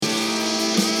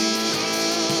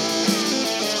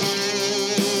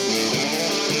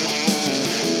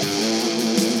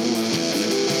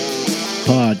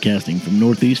Broadcasting from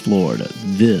Northeast Florida,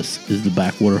 this is the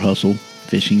Backwater Hustle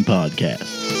Fishing Podcast.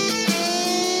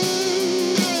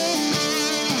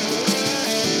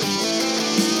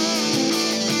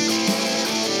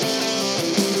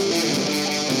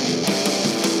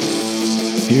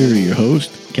 Here are your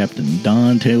hosts, Captain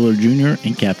Don Taylor Jr.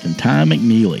 and Captain Ty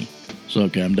McNeely. What's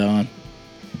up, Captain Don?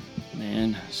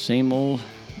 Man, same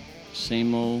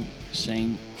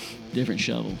different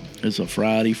shovel. It's a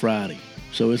Friday.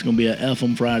 So it's going to be a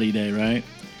F-em Friday day, right?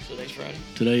 Today's Friday.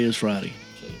 Today is Friday.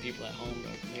 So the people at home,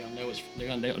 they're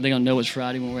gonna know it's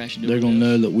Friday when we're actually doing They're going to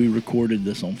this. know that we recorded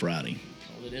this on Friday.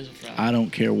 Oh, it is a Friday. I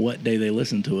don't care what day they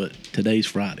listen to it. Today's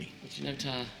Friday. But you know,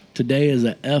 Ty, Today is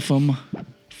a F-em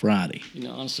Friday. you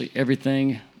know, honestly, every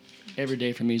day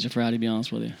for me is a Friday, to be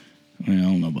honest with you. I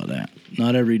don't know about that.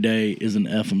 Not every day is an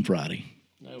F-em Friday.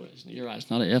 No, you're right. It's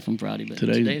not an F-em Friday, but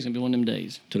Today's today's going to be one of them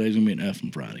days. Today's going to be an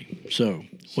F-em Friday. So,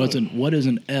 what is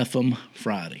an F-em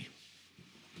Friday?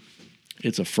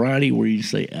 It's a Friday where you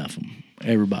say F-em.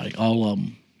 Everybody, all of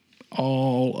them.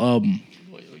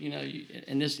 Well, you know,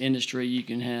 in this industry, you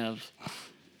can have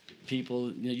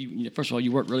people, you know, first of all,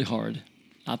 you work really hard.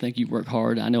 I think you work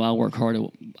hard. I know I work hard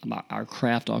at our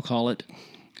craft, I'll call it.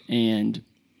 And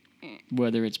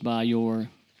whether it's by your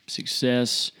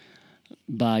success,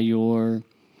 by your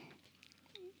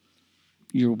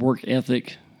work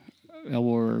ethic,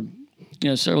 or, you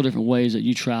know, several different ways that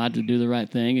you try to do the right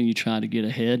thing and you try to get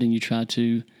ahead and you try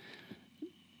to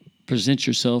present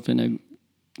yourself in a,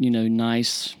 you know,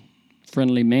 nice,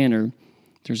 friendly manner,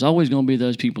 there's always going to be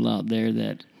those people out there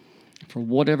that, for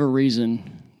whatever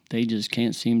reason, they just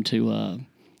can't seem to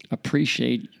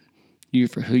appreciate you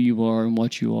for who you are and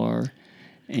what you are,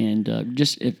 and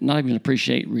just, if not even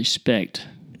appreciate, respect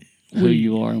who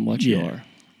you are and what you are.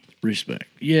 Respect.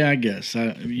 Yeah, I guess.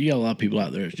 You got a lot of people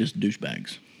out there that's just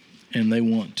douchebags, and they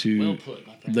want to. Well put,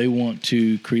 my friend. They want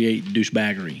to create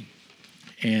douchebaggery,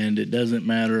 and it doesn't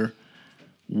matter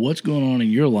what's going on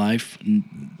in your life.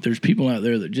 There's people out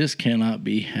there that just cannot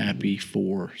be happy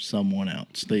for someone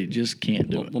else. They just can't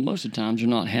do it Well, most of the times, they're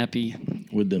not happy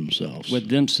with themselves.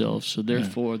 so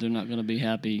therefore, they're not going to be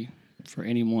happy for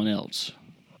anyone else.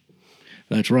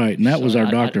 That's right, and that was our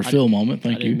Dr. Phil moment.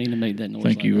 Thank I you. didn't mean to make that noise.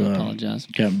 Thank you, I apologize.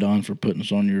 Captain Don, for putting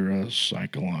us on your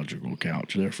psychological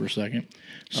couch there for a second.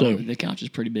 So, The couch is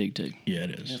pretty big, too. yeah,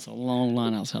 it is. It's a long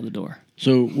line outside the door.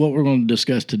 So what we're going to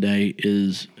discuss today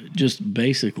is just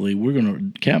basically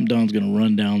Captain Don's going to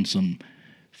run down some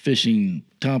fishing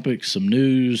topics, some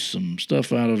news, some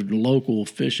stuff out of local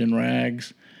fishing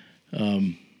rags,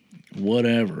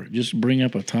 whatever. Just bring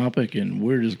up a topic, and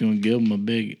we're just going to give them a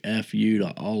big F you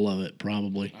to all of it,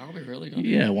 probably. Are we really going to?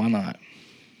 Yeah, why not?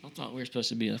 I thought we were supposed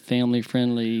to be a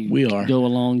family-friendly, We are. go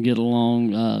along, get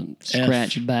along,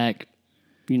 scratch back,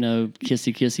 you know,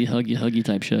 kissy, huggy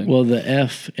type show. Well, the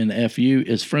F in FU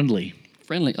is friendly.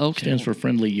 Friendly, okay. Stands for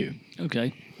friendly you.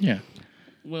 Okay. Yeah.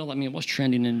 Well, I mean, what's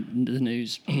trending in the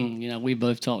news? You know, we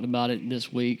both talked about it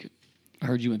this week. I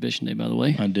heard you went fishing today, by the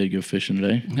way. I did go fishing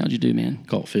today. How'd you do, man?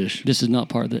 Caught fish. This is not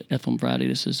part of the F-em Friday.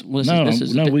 This is We got to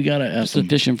F This is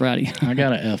Fishing Friday. I got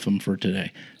to F them for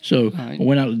today. So right. I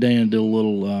went out today and did a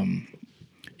little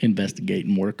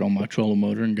investigating work on my trolling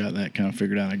motor and got that kind of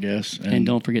figured out, I guess. And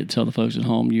don't forget to tell the folks at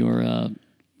home your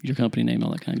company name,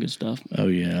 all that kind of good stuff. Oh,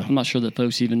 yeah. I'm not sure that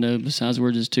folks even know, besides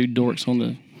we're just two dorks on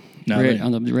the No,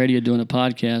 on the radio doing a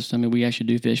podcast. I mean, we actually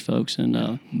do fish, folks,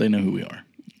 and they know who we are.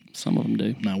 some of them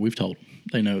do. No, we've told them.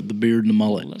 They know the beard and the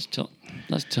mullet. Let's tell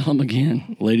them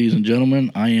again. Ladies and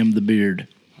gentlemen, I am the beard.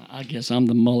 I guess I'm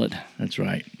the mullet. That's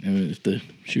right. If the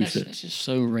shoe fits. That's just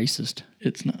so racist.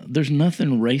 It's not. There's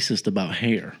nothing racist about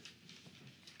hair.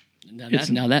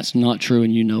 Now that's not true,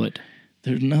 and you know it.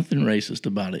 There's nothing racist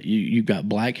about it. You've got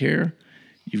black hair,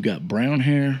 you've got brown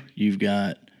hair, you've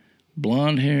got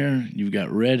blonde hair, you've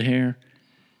got red hair.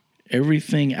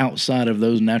 Everything outside of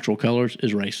those natural colors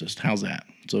is racist. How's that?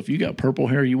 So if you got purple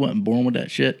hair, you wasn't born with that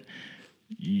shit,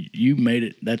 you made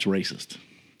it. That's racist.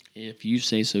 If you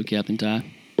say so, Captain Ty.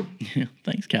 Yeah,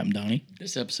 thanks, Captain Donnie.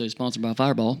 This episode is sponsored by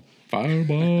Fireball.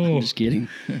 Fireball. I'm just kidding.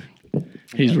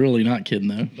 He's really not kidding,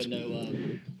 though. But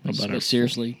no, About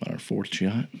seriously, our fourth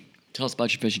shot. tell us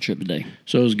about your fishing trip today.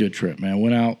 So it was a good trip, man.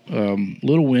 Went out, a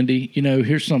little windy. You know,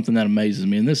 here's something that amazes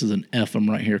me, and this is an F-em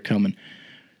right here coming.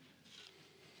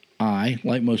 I,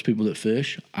 like most people that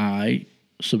fish, I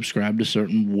subscribe to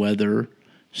certain weather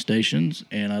stations,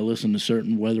 and I listen to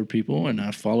certain weather people, and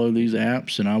I follow these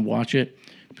apps, and I watch it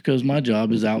because my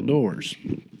job is outdoors.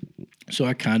 So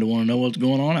I kind of want to know what's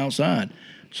going on outside.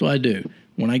 So I do.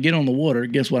 When I get on the water,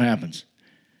 guess what happens?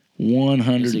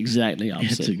 100. It's exactly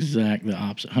opposite. It's exactly the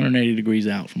opposite. 180 degrees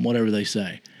out from whatever they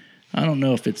say. I don't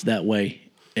know if it's that way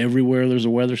everywhere there's a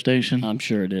weather station, I'm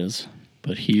sure it is.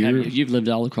 but here, You've lived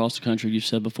all across the country. You've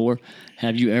said before.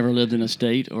 Have you ever lived in a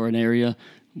state or an area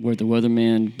where the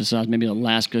weatherman, besides maybe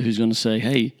Alaska, who's going to say,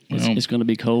 "Hey, it's going to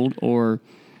be cold," or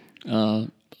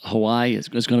Hawaii, it's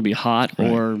going to be hot,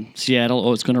 or Seattle,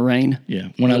 oh, it's going to rain? yeah.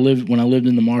 When I lived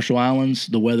in the Marshall Islands,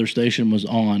 the weather station was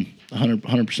on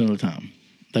 100% of the time.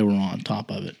 They were on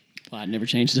top of it. Well, it never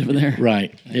changes over there.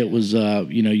 Right. It was,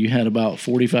 you had about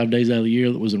 45 days out of the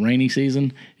year that was a rainy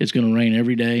season. It's going to rain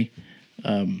every day.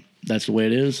 That's the way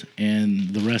it is. And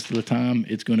the rest of the time,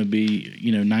 it's going to be,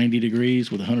 90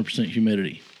 degrees with 100%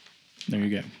 humidity. There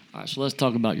you go. All right, so let's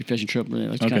talk about your fishing trip. I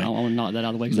want to knock that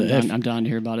out of the way The because I'm dying to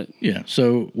hear about it. Yeah.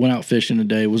 So went out fishing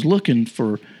today. Was looking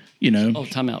for, Oh,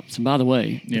 time out. So by the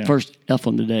way, the first F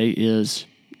on today is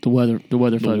the weather folks.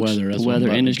 Weather, the weather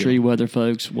industry, weather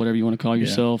folks, whatever you want to call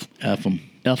yourself. F them.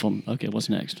 F them. Okay, what's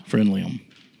next? Friendly them.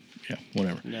 Yeah,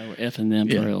 whatever. No, we're F-ing them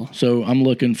for real. So I'm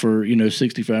looking for,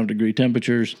 65-degree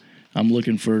temperatures. I'm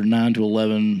looking for 9 to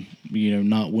 11,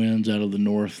 knot winds out of the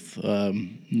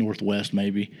northwest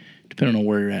maybe. Depending on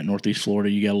where you're at, Northeast Florida,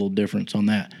 you got a little difference on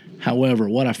that. However,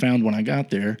 what I found when I got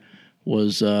there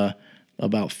was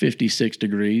about 56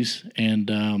 degrees and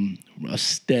a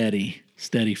steady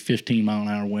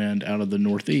 15-mile-an-hour wind out of the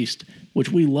northeast, which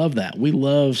we love that. We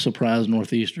love surprise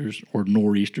northeasters or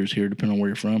nor'easters here, depending on where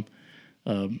you're from.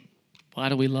 Why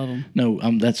do we love them? No,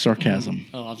 that's sarcasm.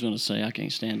 Oh, I was going to say I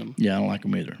can't stand them. Yeah, I don't like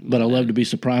them either. But I love to be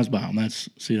surprised by them. That's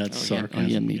sarcasm.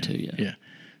 Yeah, me too, yeah. Yeah.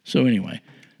 So anyway.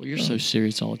 Well, you're so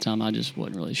serious all the time. I just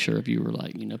wasn't really sure if you were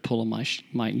like, pulling my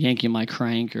yanking my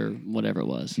crank or whatever it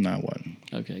was. No, I wasn't.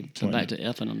 Okay, so back to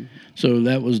effing them. So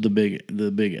that was the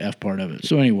big F part of it.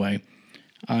 So anyway,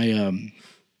 I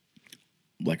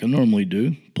like I normally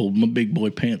do, pulled my big boy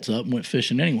pants up and went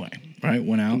fishing anyway. Right,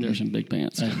 went out. There's some big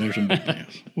pants. There's some big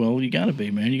pants. Well, you got to be,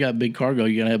 man. You got big cargo.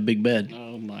 You got to have a big bed.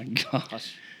 Oh my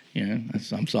gosh. Yeah,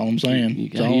 that's all I'm saying.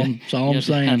 That's all I'm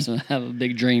saying. Have a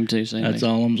big dream too. So anyway. That's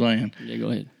all I'm saying. Yeah, go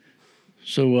ahead.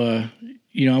 So, I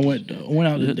went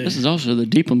out today. This is also the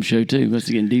Deepum show too. It's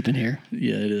getting deep in here.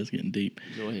 Yeah, it is getting deep.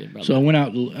 Go ahead, brother. So I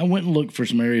went and looked for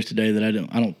some areas today that I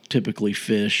don't typically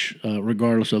fish,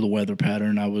 regardless of the weather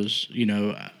pattern. I was, I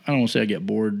don't want to say I get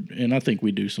bored, and I think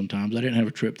we do sometimes. I didn't have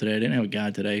a trip today. I didn't have a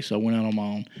guide today, so I went out on my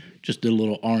own. Just did a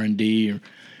little R&D or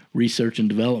research and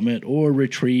development or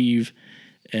retrieve.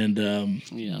 And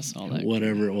yeah, I saw that.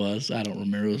 Whatever it was, I don't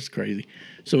remember. It was crazy.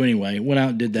 So anyway, went out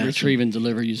and did that. Retrieve and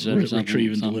deliver, you said, or something.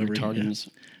 Retrieve and deliver. Yeah.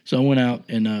 So I went out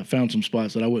and found some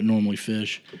spots that I wouldn't normally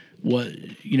fish.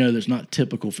 That's not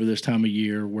typical for this time of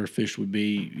year where fish would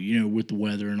be, with the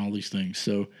weather and all these things.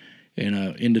 So,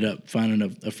 and ended up finding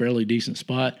a fairly decent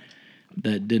spot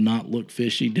that did not look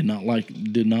fishy, did not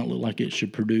look like it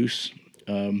should produce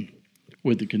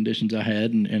with the conditions I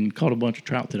had, and caught a bunch of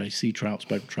trout today, sea trout,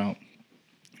 speckled trout.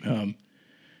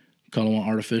 Caught them on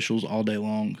artificials all day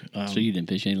long. So you didn't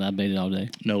fish any live bait all day?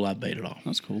 No live bait at all.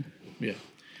 That's cool. Yeah.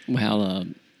 Well,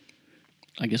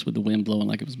 I guess with the wind blowing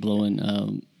like it was blowing,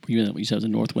 you said it was a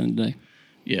north wind today?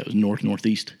 Yeah, it was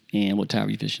northeast. And what tide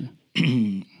were you fishing?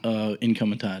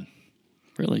 Incoming tide.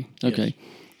 Really? Okay. Yes.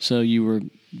 So you were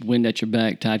wind at your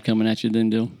back, tide coming at you then,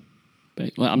 Dill?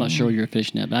 Well, I'm not sure where you're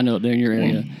fishing at, but I know up there in your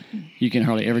area, you can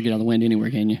hardly ever get on the wind anywhere,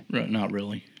 can you? Right, not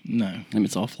really. No. I mean,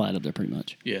 it's all flat up there pretty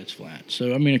much. Yeah, it's flat.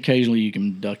 So, I mean, occasionally you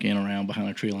can duck in around behind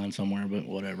a tree line somewhere, but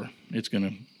whatever. It's going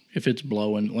to, if it's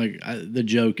blowing, the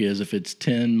joke is if it's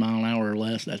 10 mile an hour or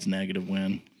less, that's negative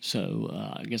wind. So,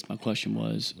 I guess my question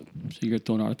was, so you're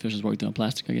throwing artificials, were you throwing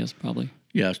plastic, I guess, probably?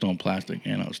 Yeah, I was throwing plastic,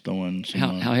 and I was throwing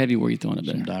some... How heavy were you throwing up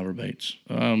there? Some diver baits.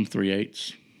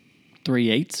 3/8.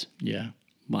 3/8? Yeah.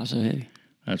 Why so heavy?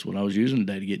 That's what I was using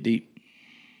today to get deep.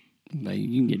 But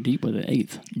you can get deep with an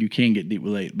 1/8. You can get deep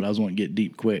with 8, but I was wanting to get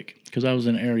deep quick because I was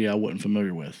in an area I wasn't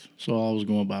familiar with. So all I was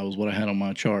going by was what I had on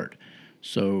my chart.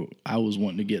 So I was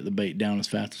wanting to get the bait down as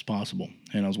fast as possible,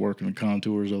 and I was working the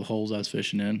contours of the holes I was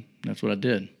fishing in. That's what I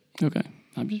did. Okay.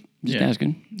 I'm just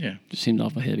asking. Yeah. Just seemed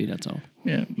awful heavy, that's all.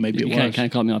 Yeah, maybe You it was. kind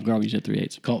of caught me off guard when you said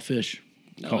 3/8. Caught fish.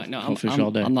 Caught fish I'm,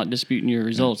 all day. I'm not disputing your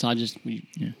results. I just caught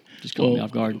me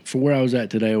off guard. For where I was at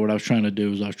today, what I was trying to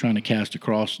do was I was trying to cast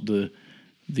across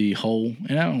the hole,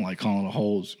 and I don't like calling it a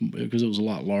hole because it was a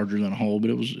lot larger than a hole, but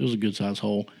it was a good sized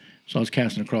hole. So I was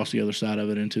casting across the other side of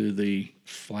it into the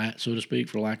flat, so to speak,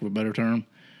 for lack of a better term.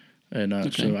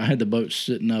 And so I had the boat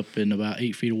sitting up in about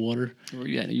 8 feet of water. Where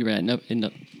you at? You were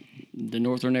in the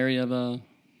northern area of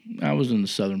I was in the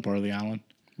southern part of the island.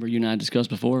 Where you and I discussed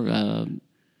before,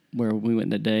 where we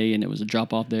went that day, and it was a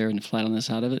drop off there and a flat on the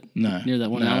side of it. No, near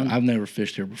that one island. I've never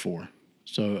fished here before.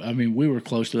 So I mean, we were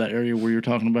close to that area where you're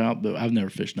talking about, but I've never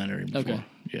fished in that area before. Okay.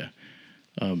 Yeah.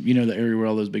 The area where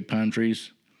all those big pine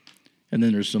trees. and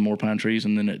then there's some more pine trees,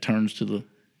 and then it turns to the.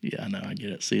 Yeah, I know, I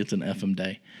get it. See, it's an FM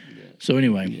day. So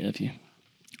anyway, Yeah, if you.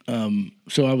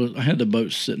 so I had the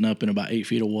boat sitting up in about 8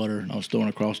 feet of water, and I was throwing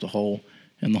across the hole,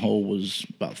 and the hole was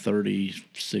about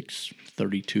 36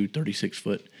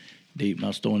 foot deep, and I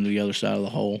was throwing to the other side of the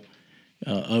hole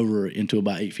over into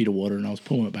about 8 feet of water, and I was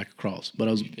pulling it back across. But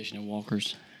I was Fishing in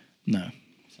walkers. no,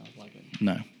 Sounds like it.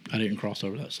 no, I didn't cross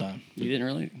over that side. You didn't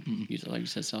really? You said, like you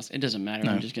said, South. It doesn't matter.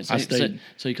 No, I'm just I gonna say. stayed-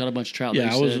 So you caught a bunch of trout. Yeah,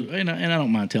 like I you was, said. and I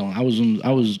don't mind telling. I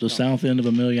was the south end of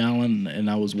Amelia Island, and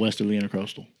I was west of the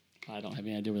Intercoastal. I don't have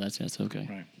any idea where that's at. So okay.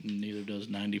 Right. Neither does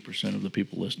 90% of the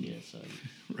people listening. Yeah. So.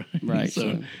 Right.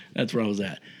 So- That's where I was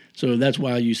at. So that's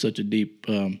why I use such a deep,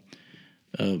 a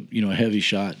heavy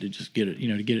shot to just get it,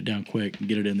 to get it down quick and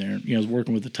get it in there. I was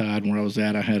working with the tide, and where I was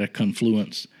at, I had a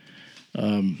confluence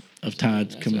of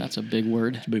tides coming. That's a big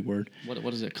word. It's a big word. What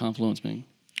does that confluence mean?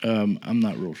 I'm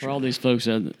not real For sure. all these folks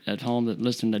at home that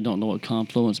listen that don't know what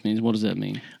confluence means, what does that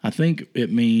mean? I think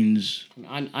it means,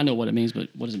 I know what it means, but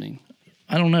what does it mean?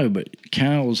 I don't know, but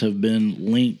cows have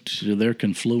been linked to their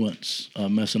confluence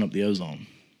messing up the ozone.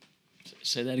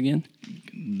 Say that again.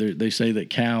 They say that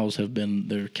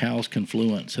their cow's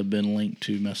confluence have been linked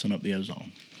to messing up the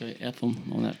ozone. Okay, F them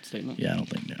on that statement. Yeah, I don't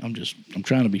think that. I'm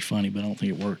trying to be funny, but I don't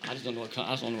think it worked. I just don't know what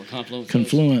confluence is.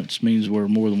 Confluence means where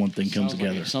more than one thing comes Sounds like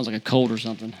together. it sounds like a cold or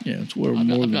something. Yeah, it's where I've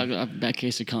more got than. a bad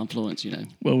case of confluence,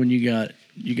 Well, when you got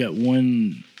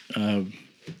one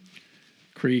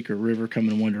creek or river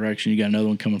coming in one direction, you got another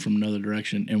one coming from another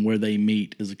direction, and where they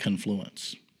meet is a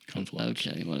confluence.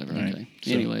 Okay, whatever. Right. Okay.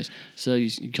 So- Anyways, so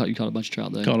you caught a bunch of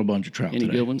trout though. Caught a bunch of trout Any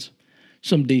today. good ones?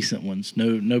 Some decent ones.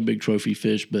 No big trophy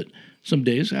fish, but some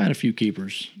days I had a few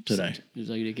keepers today.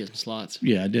 So you did get some slots.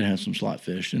 Yeah, I did have some slot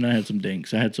fish, and I had some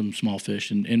dinks. I had some small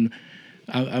fish, and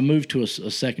I moved to a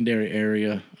secondary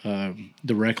area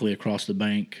directly across the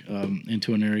bank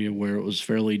into an area where it was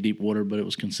fairly deep water, but it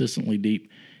was consistently deep,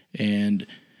 and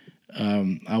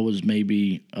I was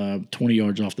maybe 20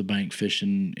 yards off the bank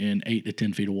fishing in 8 to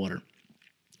 10 feet of water,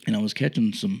 and I was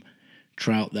catching some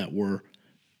trout that were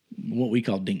what we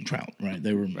call dink trout, right?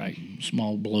 They were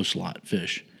small below slot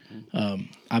fish.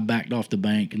 I backed off the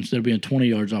bank. Instead of being 20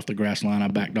 yards off the grass line, I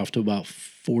backed off to about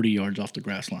 40 yards off the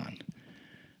grass line.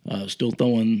 Still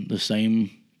throwing the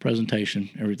same presentation,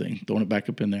 everything, throwing it back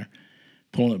up in there,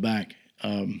 pulling it back.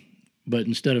 But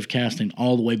instead of casting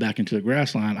all the way back into the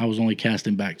grass line, I was only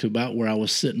casting back to about where I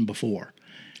was sitting before,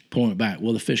 pulling it back.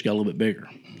 Well, the fish got a little bit bigger.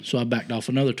 So I backed off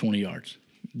another 20 yards.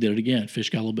 Did it again. Fish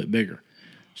got a little bit bigger.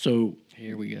 So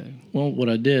Here we go. well, what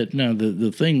I did,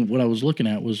 the thing, what I was looking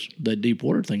at was that deep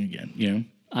water thing again,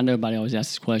 I know everybody always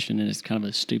asks this question, and it's kind of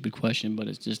a stupid question, but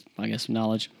it's just, I guess,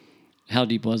 knowledge. How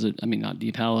deep was it? I mean, not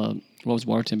deep. What was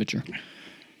water temperature?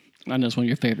 I know it's one of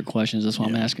your favorite questions. That's why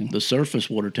I'm asking. The surface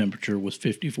water temperature was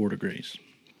 54 degrees.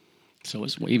 So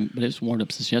but it's warmed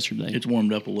up since yesterday. It's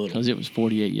warmed up a little. Because it was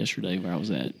 48 yesterday where I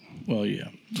was at. Well, yeah.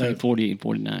 Between 48 and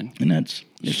 49. And that's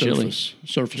It's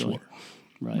surface water.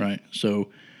 Right. So,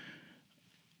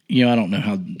 I don't know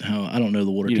how I don't know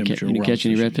the water You temperature. didn't where I was catch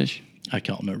any fishing. redfish? I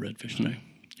caught no redfish today.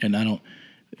 And I don't.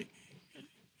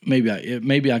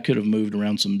 Maybe I could have moved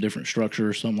around some different structure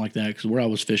or something like that, because where I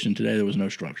was fishing today, there was no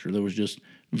structure. There was just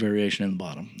variation in the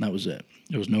bottom. That was it.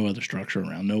 There was no other structure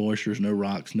around. No oysters, no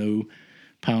rocks, no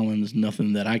pilings,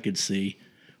 nothing that I could see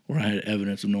where I had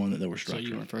evidence of knowing that there was So structure.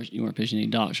 you weren't fishing any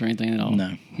docks or anything at all?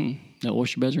 No, No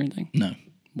oyster beds or anything? no.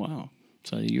 Wow.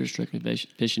 So you were strictly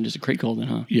fishing just a creek hole then,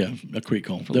 huh? Yeah, a creek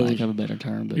hole. For lack of a better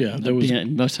term. But yeah, there was-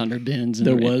 most time there are bends.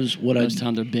 There was what I Most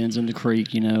time there are bends in the creek,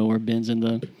 or bends in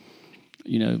the,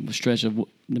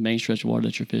 the main stretch of water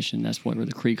that you're fishing. That's where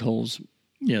the creek holes,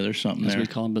 yeah. There's something as there. we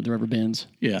call them, but the river bends.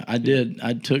 Yeah, I did.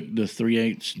 I took the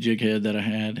 3/8 jig head that I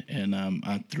had, and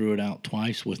I threw it out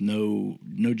twice with no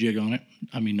jig on it.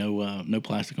 I mean, no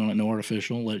plastic on it, no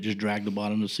artificial. Let it just drag the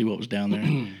bottom to see what was down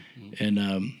there.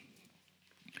 And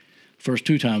first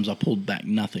 2 times I pulled back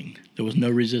nothing. There was no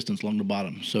resistance along the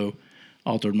bottom. So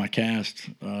altered my cast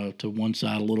to one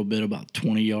side a little bit, about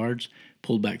 20 yards.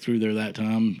 Pulled back through there that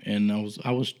time, and I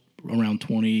was around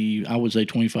 20. I would say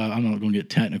 25. I'm not going to get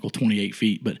technical. 28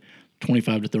 feet, but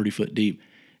 25 to 30 foot deep.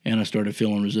 And I started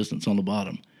feeling resistance on the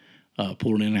bottom.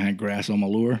 Pulled it in, I had grass on my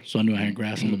lure, so I knew I had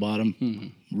grass on the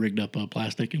bottom. Rigged up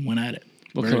plastic and went at it.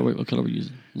 What color were you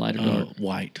using? Light or dark?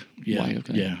 White. Yeah. White,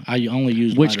 okay. Yeah. I only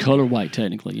use Which lighter- color white,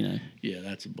 technically, Yeah,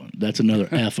 that's another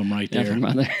FM right there.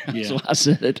 Right there. That's Yeah. why I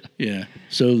said it. Yeah.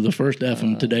 So the first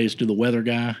FM today is to the weather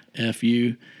guy,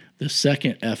 FU. The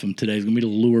second FM today is going to be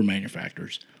to lure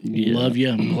manufacturers. Yeah. Love you.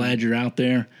 I'm glad you're out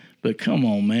there. But come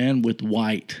on, man, with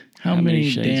white. How How many many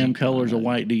shades damn of colors of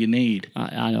white do you need?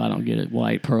 I know I don't get it.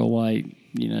 White, pearl white,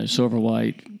 silver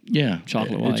white, Yeah,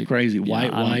 chocolate it's white. crazy. Yeah,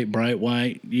 White, bright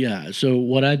white. Yeah. So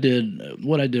what I did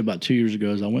about 2 years ago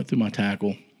is I went through my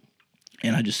tackle,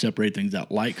 and I just separated things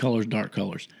out: light colors, dark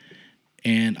colors,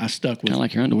 and I stuck with. Kind of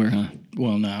like your underwear, huh?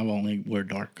 Well, no, I only wear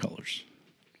dark colors.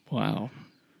 Wow.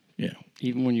 Yeah.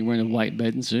 Even when you're wearing a white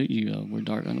bathing suit, you wear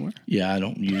dark underwear. Yeah, I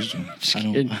don't use them. I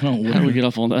don't How do we wear. get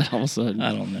off on that all of a sudden?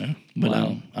 I don't know, but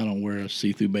Wow. I don't wear a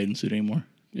see-through bathing suit anymore.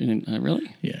 Really?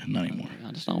 Yeah, not anymore.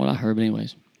 That's not what I heard, but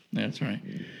anyways. That's right.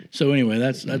 So anyway,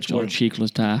 that's Your where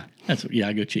cheekless tie. I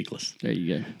go cheekless. There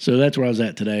you go. So that's where I was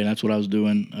at today, and that's what I was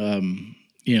doing.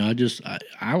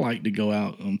 I like to go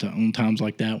out on times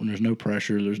like that when there's no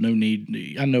pressure, there's no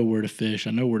need. I know where to fish.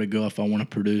 I know where to go if I want to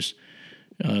produce.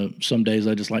 Some days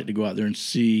I just like to go out there and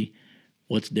see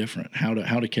what's different, how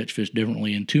to catch fish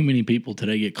differently. And too many people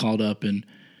today get caught up in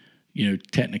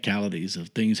technicalities of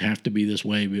things have to be this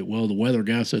way. But, well, the weather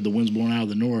guy said the wind's blowing out of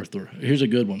the north. Or here's a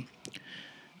good one: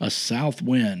 a south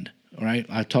wind. Right?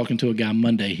 I was talking to a guy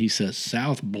Monday. He says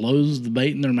south blows the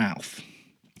bait in their mouth.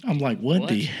 I'm like, what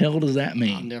the hell does that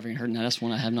mean? I've never even heard that. That's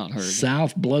one I have not heard.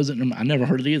 South blows it in their mouth. I never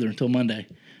heard it either until Monday.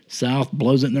 South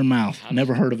blows it in their mouth.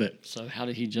 Never heard of it. So how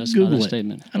did he justify Google that it.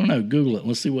 statement? I don't know. Google it.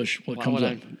 Let's see what comes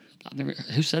up. I've never.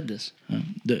 Who said this?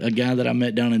 A guy that I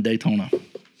met down in Daytona.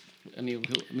 I mean,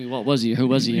 what was he? Who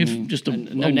was he? I mean,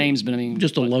 no names, but I mean,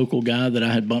 just a local guy that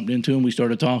I had bumped into, and we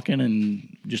started talking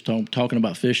and just talking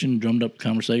about fishing, drummed up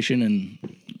conversation, and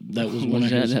that was one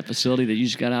of his. That facility that you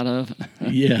just got out of?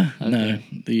 Yeah, Okay.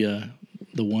 No,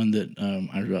 the one that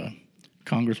our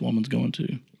congresswoman's going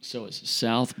to. So it's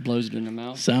south blows it in their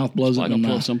mouth. South blows it in their Pull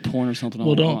up mouth. some porn or something.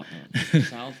 Well, don't.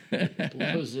 South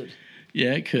blows it.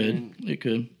 Yeah, it could. It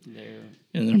could. Their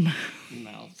In their mouth.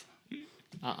 mouth.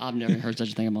 I've never heard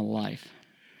such a thing in my life.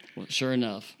 Well, sure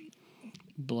enough,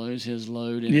 blows his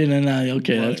load. Yeah, no.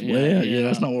 Okay, that's yeah.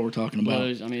 That's not what we're talking about.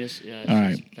 Blows. I mean, it's All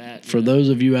right. just fat. For those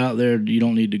of you out there, you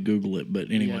don't need to Google it.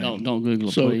 But anyway, don't Google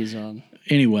it, So, please.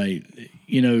 anyway,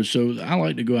 so I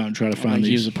like to go out and try to I find think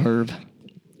he these. was a perv.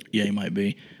 Yeah, he might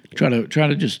be. Try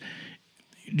to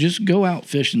just go out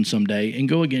fishing someday and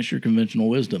go against your conventional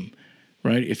wisdom,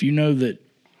 right? If you know that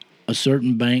a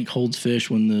certain bank holds fish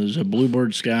when there's a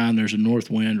bluebird sky and there's a north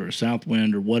wind or a south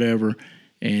wind or whatever,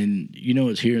 and you know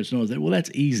it's here, it's no there. Well,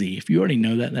 that's easy. If you already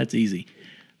know that, that's easy.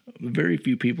 Very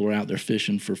few people are out there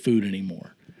fishing for food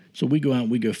anymore. So we go out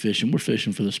and we go fishing. We're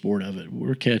fishing for the sport of it.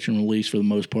 We're catch and release for the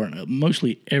most part.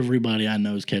 Mostly everybody I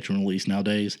know is catch and release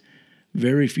nowadays.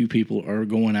 Very few people are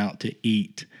going out to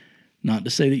eat. Not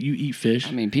to say that you eat fish.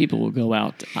 I mean, people will go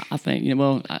out. I think,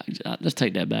 let's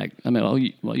take that back. I mean,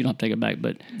 you don't have to take it back,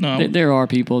 but No. there are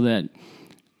people that,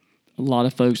 a lot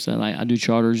of folks that I do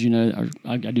charters, or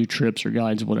I do trips or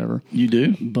guides or whatever. You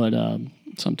do? But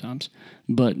sometimes.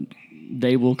 But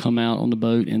they will come out on the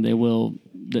boat and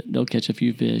they'll catch a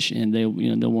few fish and they'll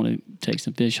want to take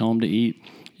some fish home to eat.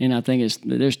 And I think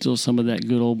there's still some of that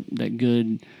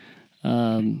good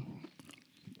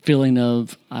feeling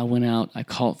of I went out, I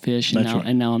caught fish,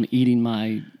 and now I'm eating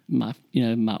my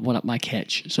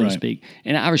catch, so to speak.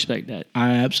 And I respect that. I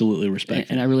absolutely respect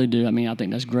it. And I really do. I mean, I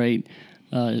think that's great.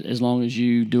 As long as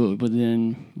you do it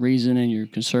within reason and you're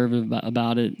conservative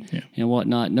about it and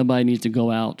whatnot. Nobody needs to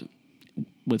go out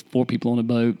with 4 people on a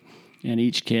boat and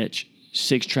each catch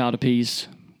 6 trout apiece.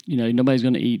 Nobody's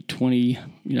going to eat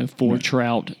 4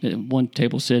 trout at one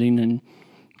table sitting and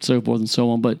so forth and so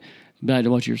on. But back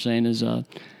to what you're saying is, I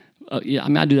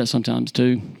mean, I do that sometimes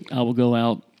too. I will go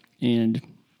out and,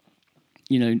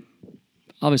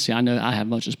 obviously I know I have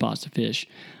bunch of spots to fish,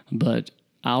 but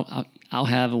I'll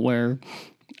have where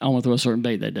I want to throw a certain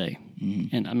bait that day.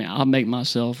 Mm-hmm. And I mean, I'll make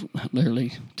myself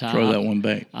literally throw that one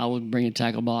bait. I would bring a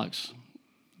tackle box.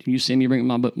 You see me bring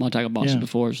my tackle boxes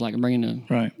before. It's like bringing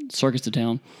a circus to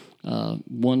town.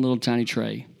 One little tiny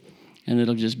tray, and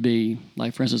it'll just be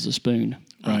like, for instance, a spoon.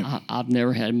 Right. I've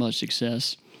never had much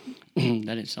success. That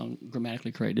didn't sound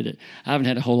grammatically correct, did it? I haven't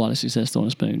had a whole lot of success throwing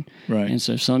a spoon. Right. And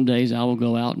so some days I will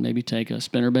go out and maybe take a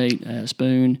spinnerbait, a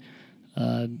spoon,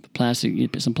 some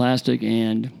plastic,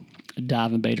 and a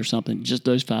diving bait or something. Just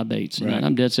those 5 baits. Right. And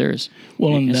I'm dead serious.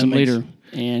 Well, and some leader,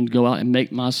 and go out and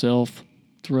make myself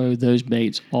throw those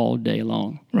baits all day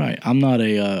long. Right. I'm not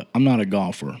a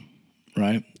golfer,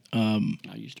 right? I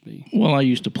used to be. Well, I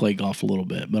used to play golf a little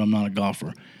bit, but I'm not a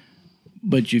golfer.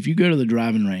 But if you go to the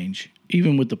driving range,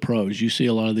 even with the pros, you see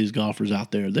a lot of these golfers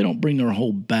out there. They don't bring their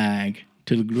whole bag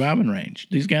to the driving range.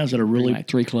 These guys that are really like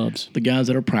 3 clubs. The guys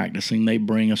that are practicing, they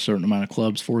bring a certain amount of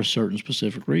clubs for a certain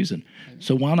specific reason.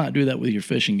 So why not do that with your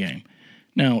fishing game?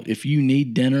 Now, if you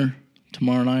need dinner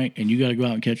tomorrow night and you got to go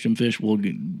out and catch them fish, well,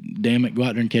 damn it, go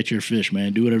out there and catch your fish,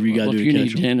 man. Do whatever you got to do if to you catch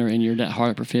need them. dinner and you're that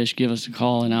hard for fish, give us a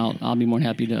call and I'll be more than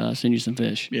happy to send you some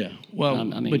fish. Yeah. Well, I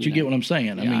mean, but you get what I'm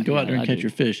saying. I mean, go out there and I catch do.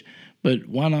 your fish. But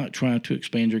why not try to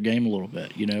expand your game a little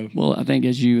bit, you know? Well, I think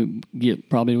as you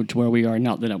get probably to where we are,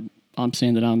 not that I'm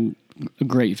saying that I'm a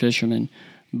great fisherman,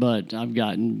 but I've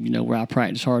gotten, where I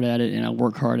practice hard at it and I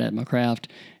work hard at my craft,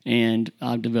 and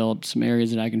I've developed some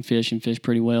areas that I can fish and fish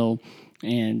pretty well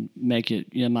and make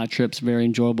it, my trips very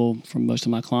enjoyable for most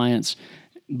of my clients.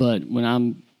 But when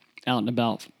I'm out and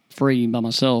about free by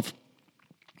myself,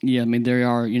 I mean, there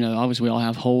are, obviously we all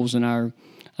have holes in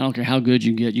I don't care how good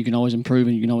you get, you can always improve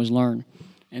and you can always learn.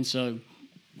 And so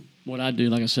what I do,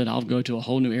 like I said, I'll go to a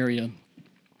whole new area,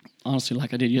 honestly,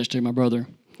 like I did yesterday with my brother.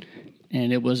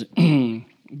 And it was,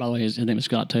 by the way, his name is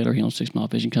Scott Taylor. He owns 6 Mile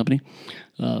Fishing Company.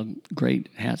 Great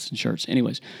hats and shirts.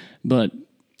 Anyways, but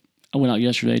I went out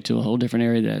yesterday to a whole different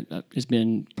area that it's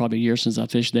been probably a year since I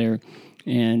fished there.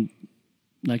 And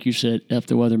like you said, F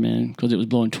the weather, man, because it was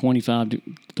blowing 25 to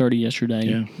 30 yesterday.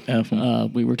 Yeah, F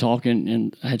 'em. We were talking,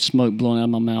 and I had smoke blowing out of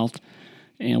my mouth.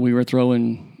 And we were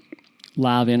throwing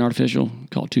live and artificial,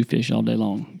 caught 2 fish all day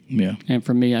long. Yeah. And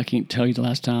for me, I can't tell you the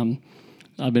last time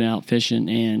I've been out fishing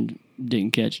and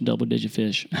didn't catch double-digit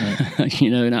fish. Right.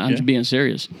 And I'm just being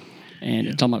serious. And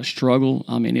talking about a struggle,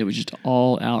 I mean, it was just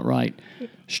all outright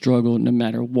struggle no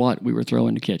matter what we were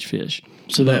throwing to catch fish.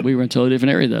 So But we were in a totally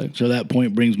different area, though. So that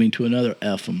point brings me to another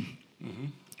F 'em.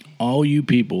 All you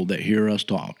people that hear us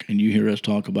talk, and you hear us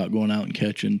talk about going out and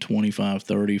catching 25,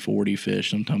 30, 40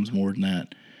 fish, sometimes more than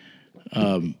that,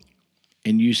 and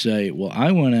you say, well,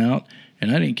 I went out and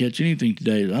I didn't catch anything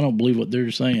today. I don't believe what they're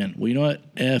saying. Well, you know what?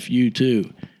 F you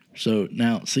too. So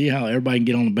now see how everybody can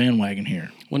get on the bandwagon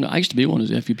here. Well, no, I used to be one of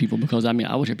those FU people because, I mean,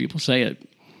 I would hear people say it.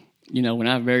 When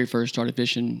I first started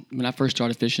fishing,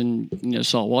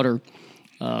 salt water,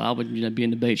 I would, be in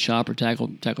the bait shop or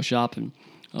tackle shop, and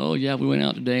oh yeah, we went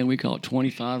out today and we caught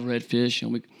 25 redfish,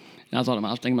 and I was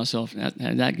thinking to myself,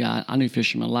 that guy, I knew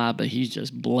fisherman alive, but he's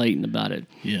just blatant about it.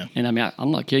 Yeah. And I mean,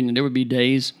 I'm not kidding you. There would be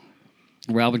days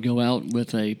where I would go out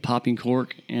with a popping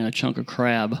cork and a chunk of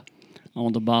crab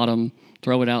on the bottom,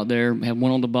 throw it out there, have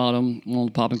one on the bottom, one on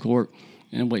the popping cork,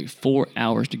 and wait 4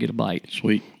 hours to get a bite.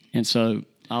 Sweet. And so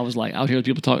I was like, I would hear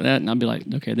people talk that, and I'd be like,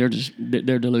 okay,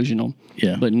 they're delusional.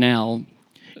 Yeah. But now,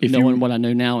 knowing what I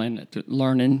know now and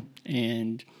learning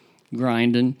and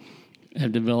grinding,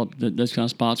 have developed those kind of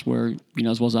spots where,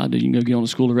 as well as I do, you can go get on a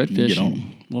school of redfish. Get on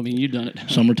 'em. Well, I mean, you've done it.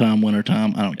 Summertime,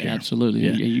 wintertime, I don't care. Absolutely.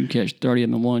 Yeah. You can catch 30 of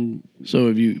them in one. So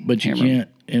you can't,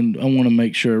 and I want to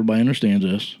make sure everybody understands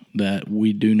this, that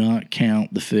we do not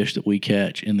count the fish that we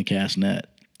catch in the cast net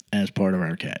as part of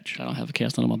our catch. I don't have a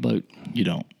cast net on my boat. You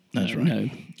don't. That's right. No.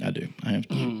 I do. I have.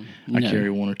 I carry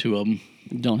 1 or 2 of them.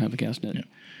 Don't have a cast net. Yeah.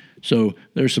 So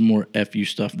there's some more FU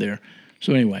stuff there.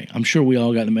 So anyway, I'm sure we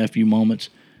all got them FU moments.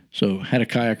 So had a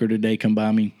kayaker today come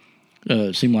by me.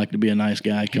 Seemed like to be a nice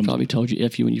guy. He probably told you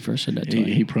FU when you first said that to him.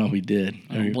 He probably did.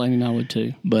 I don't blame him. I would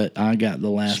too. But I got the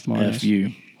last Smart FU.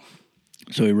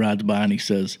 So he rides by and he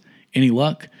says, "Any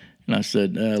luck?" And I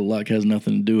said, "Luck has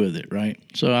nothing to do with it, right?"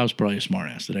 So I was probably a smart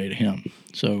ass today to him.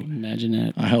 So Imagine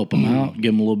that. I help him out,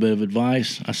 give him a little bit of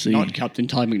advice. I see. Not Captain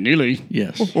Todd McNeely.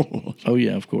 Yes. Oh,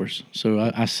 yeah, of course. So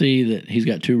I see that he's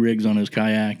got 2 rigs on his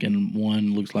kayak, and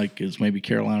one looks like it's maybe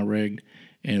Carolina rigged,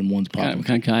 and one's popping. What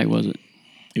kind of kayak was it?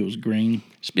 It was green.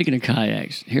 Speaking of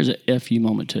kayaks, here's a FU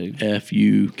moment too.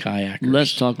 FU kayakers.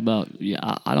 Let's talk about,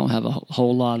 I don't have a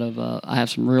whole lot of, I have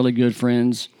some really good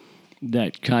friends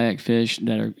that kayak fish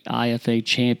that are IFA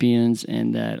champions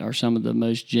and that are some of the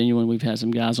most genuine. We've had some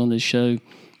guys on this show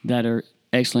that are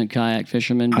excellent kayak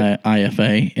fishermen.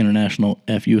 IFA, International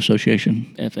FU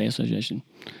Association. FA Association.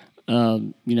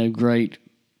 Great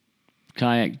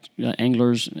kayak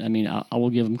anglers. I mean, I will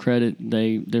give them credit.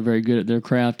 They're very good at their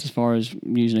craft as far as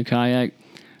using a kayak.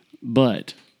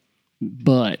 But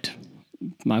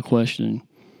my question,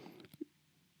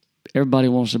 everybody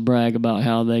wants to brag about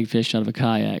how they fish out of a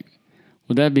kayak.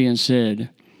 With that being said,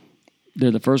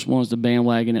 they're the first ones to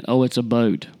bandwagon it. Oh, it's a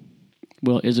boat.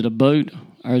 Well, is it a boat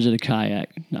or is it a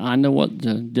kayak? Now, I know what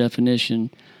the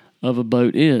definition of a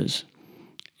boat is.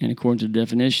 And according to the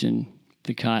definition,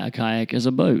 a kayak is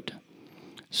a boat.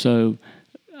 So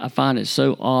I find it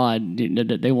so odd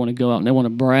that they want to go out and they want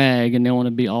to brag and they want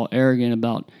to be all arrogant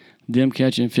about them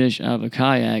catching fish out of a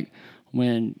kayak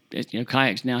when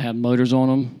kayaks now have motors on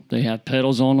them, they have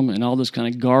pedals on them, and all this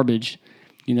kind of garbage.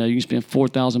 You can spend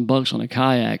 $4,000 on a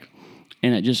kayak,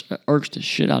 and it just irks the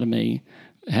shit out of me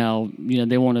how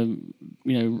they want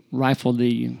to rifle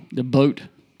the boat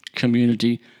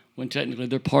community when technically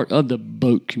they're part of the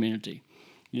boat community.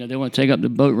 They want to take up the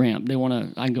boat ramp. They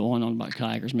want to. I can go on about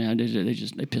kayakers, man.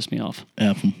 They piss me off.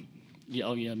 F them. Yeah,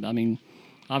 oh yeah. I mean,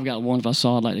 I've got one. If I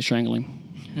saw, I'd like to strangle him.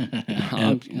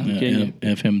 I'm kidding you.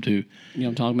 F him too. You know what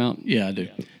I'm talking about? Yeah, I do.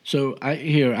 So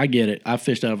I get it. I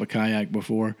fished out of a kayak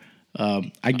before.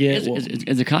 I get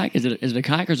Is a kayak? Is it a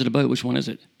kayak or is it a boat? Which one is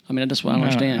it? I mean, that's what I don't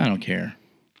understand. I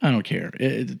don't care.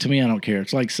 To me, I don't care.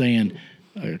 It's like saying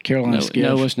Carolina skiff.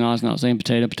 No, it's not. It's not saying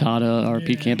potato, patata, or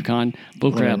pecan, pecan.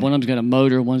 Bullcrap. One of them's got a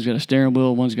motor. One's got a steering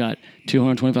wheel. One's got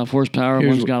 225 horsepower.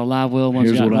 One's got a live well.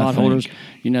 One's got rod holders.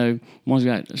 One's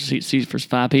got seats for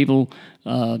 5 people.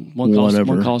 One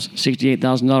costs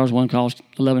 $68,000. One costs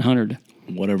 $1,100.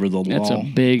 Whatever the law. That's a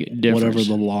big difference. Whatever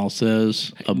the law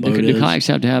says a boat is. Do kayaks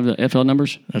have to have the FL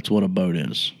numbers? That's what a boat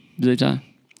is. Do they tie?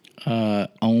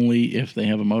 Only if they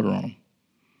have a motor on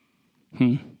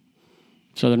them.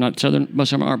 So they're not. So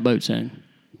most of them aren't boats. Then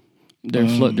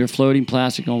they're floating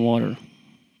plastic on water.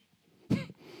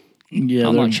 Yeah,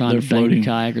 I'm not trying to bang the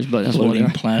kayakers, but that's what they're.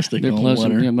 Plastic they're on floating,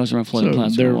 water. Yeah, most of them are floating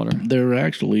plastic on water. They're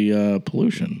actually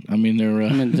pollution. I mean, they're.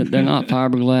 They're not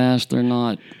fiberglass. They're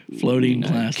not floating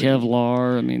plastic.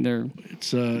 Kevlar. I mean, they're.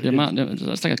 It's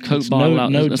like a Coke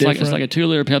bottle. It's like a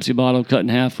 2-liter Pepsi bottle cut in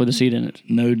half with a seat in it.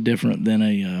 No different than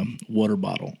a water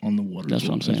bottle on the water. That's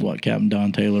what I'm saying. That's what Captain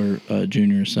Don Taylor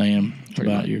Jr. is saying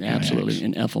about your kayaks. Absolutely,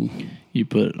 and F them. You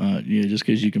put just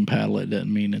because you can paddle it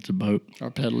doesn't mean it's a boat.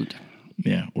 Or pedal it.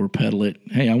 Yeah, or pedal it.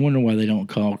 Hey, I wonder why they don't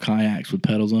call kayaks with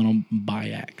pedals on them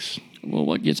bayaks. Well,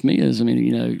 what gets me is,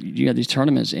 you got these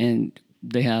tournaments and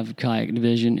they have a kayak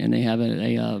division and they have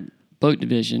a boat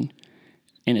division,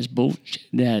 and it's bullshit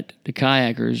that the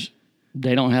kayakers,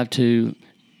 they don't have to,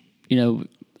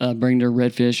 bring their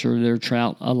redfish or their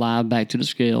trout alive back to the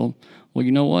scale. Well,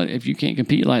 you know what? If you can't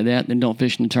compete like that, then don't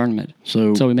fish in the tournament.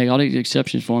 So we make all these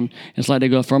exceptions for them. It's like they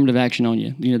go affirmative action on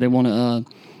you. They want to.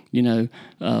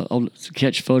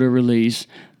 Catch, photo, release.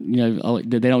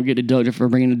 They don't get deducted for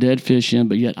bringing a dead fish in,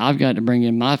 but yet I've got to bring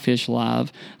in my fish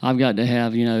live. I've got to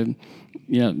have,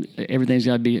 everything's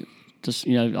got to be just,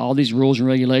 all these rules and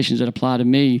regulations that apply to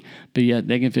me, but yet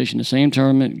they can fish in the same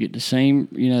tournament, get the same,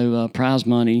 prize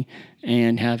money,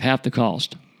 and have half the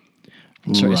cost.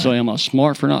 Right. So am I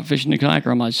smart for not fishing the kayak,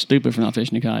 or am I stupid for not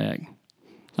fishing the kayak?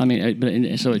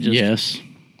 So it just... Yes.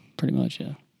 Pretty much,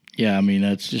 yeah. Yeah,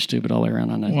 that's just stupid all the way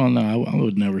around. I know. Well, no, I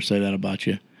would never say that about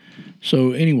you.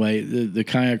 So anyway, the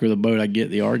kayak or the boat, I get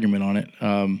the argument on it.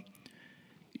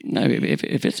 No, if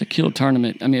it's a kill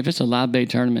tournament, if it's a live bait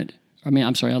tournament, a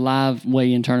live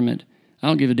weigh-in tournament, I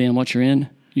don't give a damn what you're in.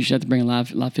 You should have to bring a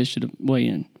live fish to the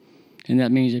weigh-in, and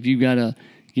that means if you got to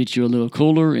get you a little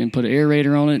cooler and put an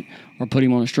aerator on it, or put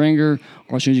him on a stringer,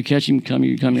 or as soon as you catch him, come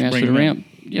your ass to the ramp.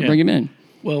 Yeah, bring him in.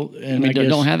 Well, and I guess,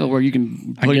 don't have it where you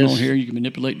can put him on here. You can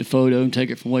manipulate the photo and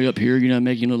take it from way up here.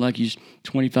 Make him look like he's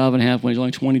 25 and a half when he's only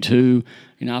 22.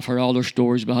 I've heard all their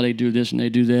stories about how they do this and they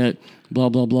do that, blah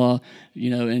blah blah.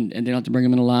 And they don't have to bring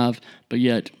him in alive, but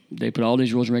yet they put all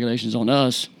these rules and regulations on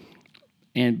us,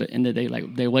 and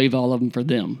they waive all of them for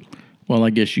them. Well,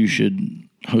 I guess you should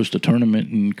host a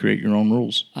tournament and create your own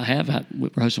rules.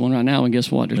 We're hosting one right now, and guess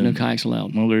what? There's no kayaks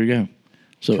allowed. Well, there you go.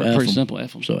 So pretty simple,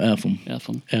 F them. So F them. F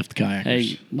them. F the kayakers.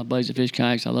 Hey, my buddies that fish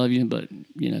kayaks, I love you, but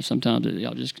sometimes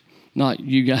y'all just, not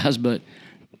you guys, but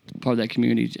part of that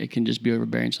community, it can just be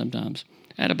overbearing sometimes.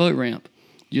 At a boat ramp,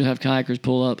 you'll have kayakers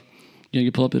pull up.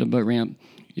 You pull up at a boat ramp.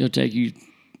 It'll take you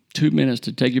 2 minutes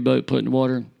to take your boat, put it in the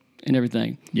water, and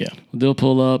everything. Yeah. They'll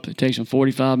pull up. It takes them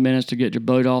 45 minutes to get their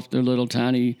boat off their little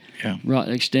tiny rod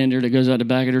extender that goes out the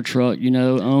back of their truck.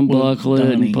 Unbuckle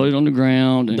it and put it on the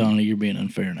ground. Donnie, you're being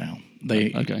unfair now.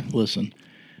 Okay. Listen,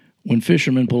 when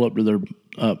fishermen pull up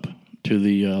to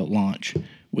the launch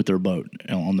with their boat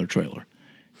on their trailer,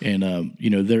 and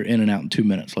they're in and out in 2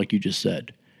 minutes, like you just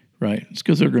said, right? It's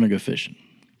because they're going to go fishing.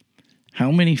 How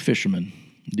many fishermen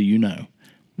do you know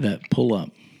that pull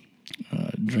up,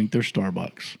 drink their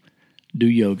Starbucks, do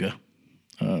yoga,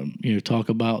 talk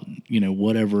about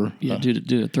whatever? Yeah, do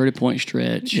a 30-point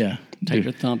stretch. Yeah. Take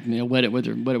their thumb, wet it with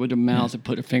their mouth, and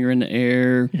put a finger in the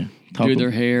air. Yeah. Do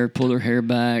their hair, pull their hair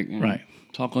back. Right.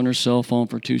 Talk on their cell phone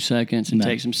for 2 seconds and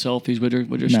take some selfies with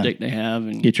their stick they have.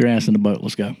 And get your ass in the boat.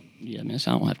 Let's go. Yeah, man.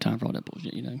 So I don't have time for all that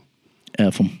bullshit.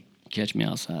 F them. Catch me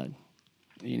outside.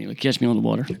 Anyway, catch me on the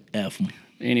water. F them.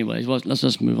 Anyways, let's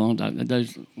just move on.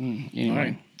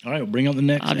 Anyway. All right. We'll bring up the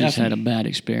next. I just had a bad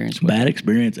experience. Bad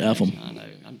experience. F them. I know.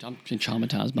 I'm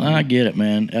traumatized by it. I get it,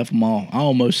 man. F them all. I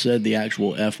almost said the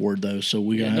actual F word, though, so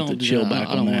we're going to have to chill back on that.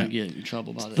 I don't want to get in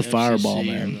trouble by the fireball,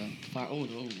 man.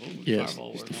 Yes,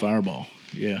 fireball. It's the fireball.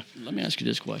 Yeah. Let me ask you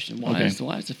this question. Why is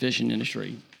the fishing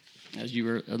industry, as you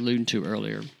were alluding to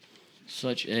earlier,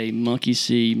 such a monkey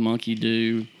see, monkey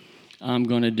do, I'm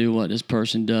going to do what this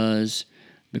person does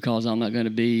because I'm not going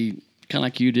to be kind of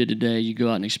like you did today. You go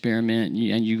out and experiment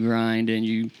and you grind and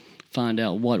you find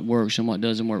out what works and what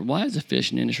doesn't work. Why is the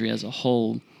fishing industry as a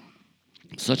whole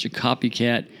such a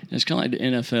copycat? And it's kind of like the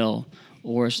NFL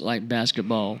or it's like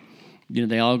basketball. You know,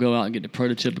 they all go out and get the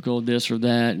prototypical this or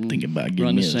that and Think about run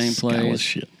getting the me a same plays.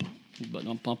 scholarship. But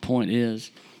my point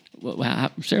is,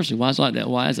 seriously, why is it like that?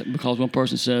 Why is it because one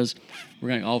person says we're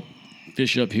going to all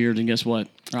fish up here, then guess what?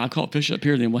 Or I caught fish up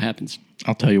here, then what happens?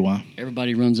 I'll tell you why.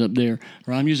 Everybody runs up there.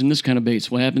 Or I'm using this kind of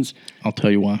baits. What happens? I'll tell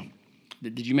you why.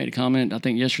 Did you make a comment, I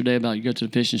think, yesterday about you go to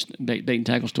the fishing bait and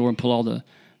tackle store and pull all the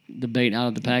bait out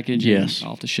of the package Yes. and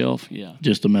off the shelf? Yeah.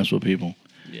 Just to mess with people.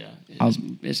 Yeah.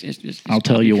 I'll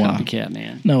tell you why. Copycat,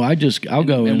 man. No, I'll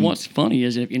go in. And what's funny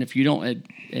is if you don't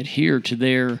adhere to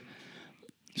their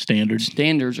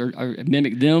standards or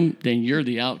mimic them, then you're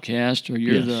the outcast or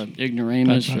you're Yes. the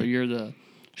ignoramus That's right. or you're the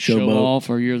Showboat. show off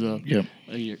or you're the Yep.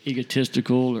 you're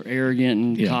egistical or arrogant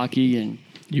and Yeah. cocky and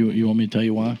You want me to tell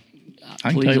you why?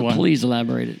 I can tell you why. Please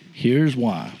elaborate it. Here's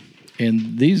why.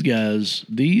 And these guys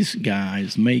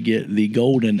may get the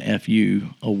Golden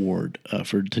FU award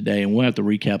for today, and we'll have to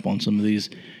recap on some of these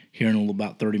here in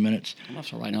about 30 minutes. I'm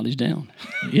also writing all these down.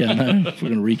 Yeah, no, we're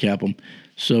going to recap them.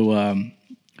 So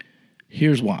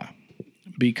here's why.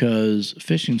 Because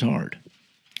fishing's hard,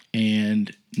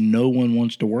 and no one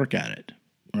wants to work at it,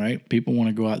 right? People want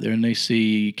to go out there, and they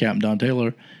see Captain Don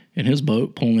Taylor in his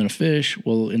boat pulling in a fish.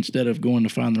 Well, instead of going to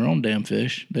find their own damn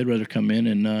fish, they'd rather come in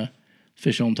and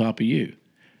fish on top of you,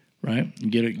 right?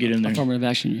 And get in there. Affirmative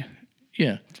action you.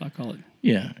 Yeah, That's what I call it.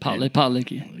 yeah. Pot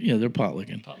lick you. Yeah, they're pot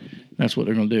licking. That's what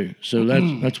they're going to do. So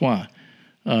that's why.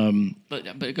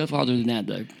 But go farther than that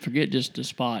though. Forget just the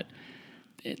spot,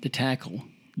 the tackle,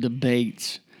 the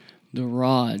baits, the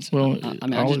rods. Well,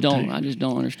 I just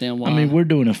don't understand why. I mean, we're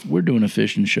doing a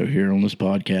fishing show here on this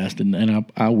podcast, and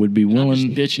I would be I'm just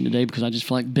willing. bitching today because I just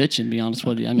feel like bitching. To be honest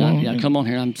with you, I come on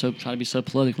here. I'm so trying to be so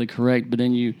politically correct, but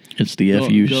then you It's the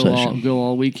FU session. go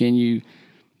all weekend. You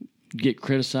get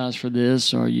criticized for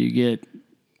this, or you get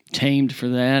tamed for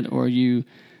that, or you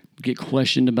get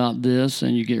questioned about this,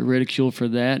 and you get ridiculed for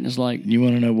that. And it's like, You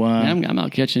want to know why? I'm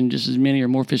out catching just as many or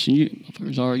more fish than you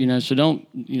motherfuckers are. You know, so don't.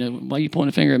 You know, why you pointing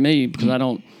a finger at me because I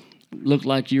don't look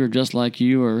like you or just like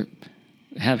you or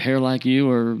have hair like you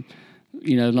or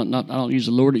you know, not I don't use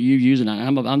the lure that you use, and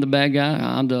I'm the bad guy.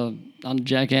 I'm the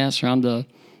jackass, or I'm the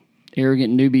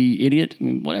arrogant newbie idiot. I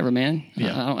mean, whatever, man.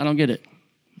 Yeah. I don't get it.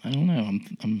 I don't know.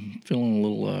 I'm feeling a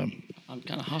little. I'm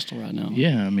kind of hostile right now.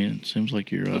 Yeah, I mean, it seems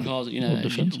like you're Because a little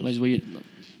defensive.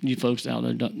 You folks out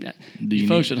there, don't, Do you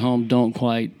folks at home don't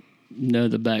quite know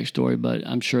the backstory, but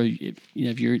I'm sure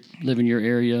if you live in your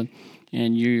area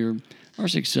and you are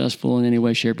successful in any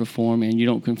way, shape, or form, and you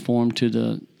don't conform to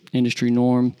the industry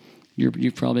norm,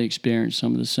 you've probably experienced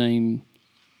some of the same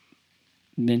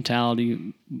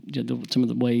mentality, some of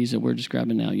the ways that we're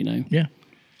describing now. You know. Yeah.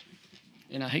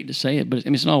 And I hate to say it, but I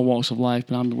mean, it's not all walks of life.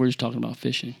 But we're just talking about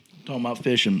fishing. Talking about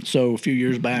fishing. So a few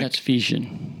years back, That's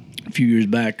fishing.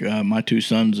 my two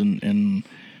sons and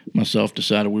myself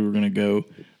decided we were going to go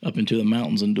up into the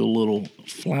mountains and do a little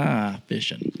fly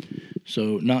fishing.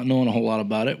 So not knowing a whole lot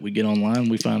about it, we get online,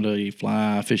 we found a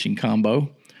fly fishing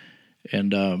combo,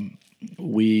 and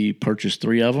we purchased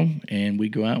 3 of them, and we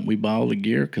go out and we buy all the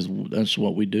gear because that's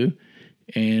what we do,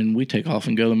 and we take off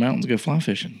and go to the mountains, go fly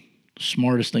fishing.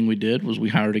 Smartest thing we did was we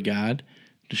hired a guide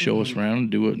to show us around and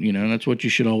do it, you know, and that's what you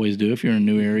should always do if you're in a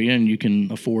new area and you can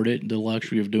afford it, the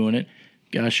luxury of doing it.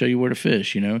 Guys show you where to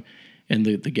fish, you know. And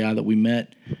the guy that we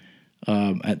met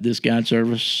at this guide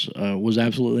service was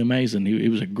absolutely amazing. He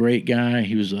was a great guy.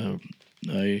 He was a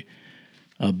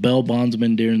bell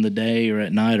bondsman during the day or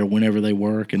at night or whenever they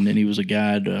work, and then he was a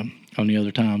guide on the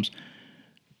other times.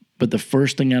 But the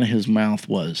first thing out of his mouth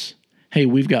was, hey,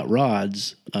 we've got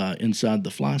rods inside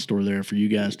the fly store there for you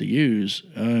guys to use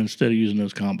instead of using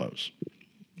those combos.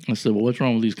 I said, well, what's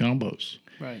wrong with these combos?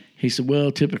 Right. He said,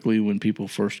 well, typically when people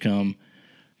first come,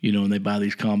 you know, and they buy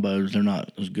these combos, they're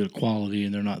not as good quality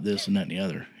and they're not this and that and the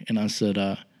other. And I said,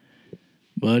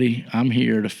 buddy, I'm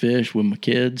here to fish with my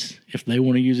kids. If they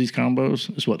want to use these combos,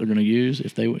 it's what they're going to use.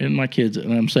 And my kids,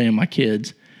 and I'm saying my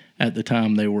kids, at the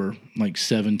time they were like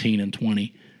 17 and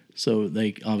 20. So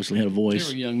they obviously had a voice.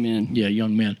 They were young men. Yeah,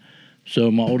 young men.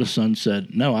 So my oldest son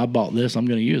said, no, I bought this. I'm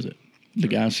going to use it. The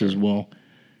guy says, well,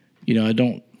 you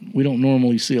know, we don't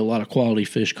normally see a lot of quality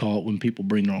fish caught when people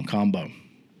bring their own combo.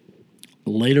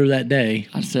 Later that day,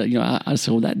 I said, you know, I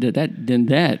said, well, that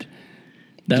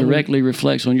directly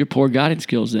reflects on your poor guiding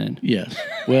skills then. Yes.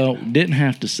 Well, didn't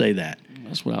have to say that.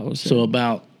 That's what I was saying. So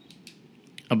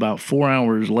about 4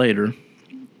 hours later,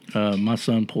 my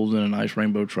son pulls in a nice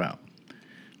rainbow trout.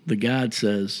 the guide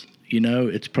says,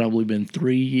 it's probably been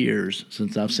 3 years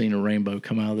since I've seen a rainbow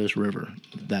come out of this river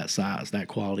that size, that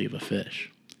quality of a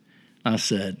fish. I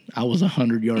said, I was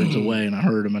 100 yards away and I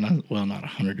heard him, and not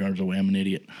 100 yards away, I'm an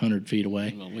idiot, 100 feet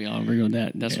away. Well, we all agree on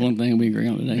that. That's one thing we agree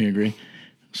on today. We agree.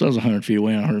 So I was 100 feet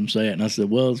away and I heard him say it, and I said,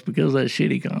 well, it's because of that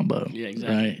shitty combo. Yeah,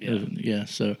 exactly. Right? Yeah.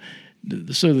 So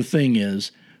the thing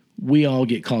is, we all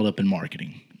get caught up in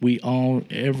marketing.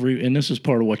 And this is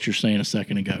part of what you're saying a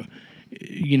second ago.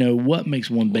 What makes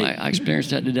one bait? Well, I experienced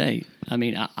that today. I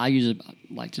mean, I use it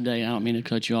like today. I don't mean to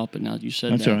cut you off, but now you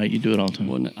said That's all right. You do it all the time.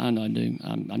 Well, I know I do.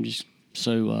 I'm just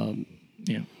so.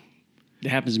 Yeah. It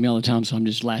happens to me all the time, so I'm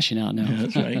just lashing out now. Yeah,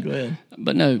 that's right. Go ahead.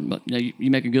 But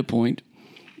you make a good point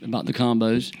about the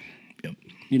combos. Yep.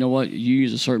 You know what? You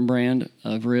use a certain brand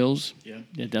of reels. Yeah.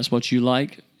 That's what you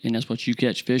like, and that's what you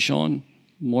catch fish on.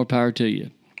 More power to you,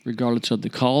 regardless of the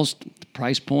cost, the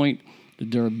price point, the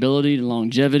durability, the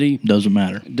longevity. Doesn't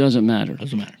matter. It doesn't matter.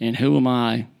 Doesn't matter. And who am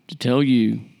I to tell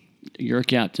you, you're a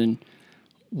captain,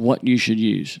 what you should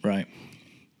use? Right.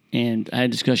 And I had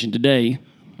a discussion today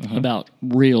about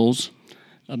reels,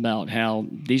 about how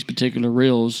these particular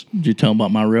reels. Did you tell them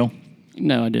about my reel?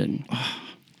 No, I didn't.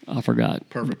 I forgot.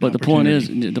 Perfect. But the point is,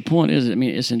 I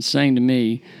mean, it's insane to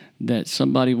me that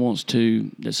somebody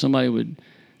would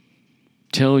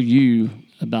tell you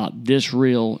about this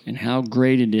reel and how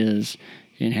great it is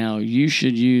and how you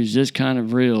should use this kind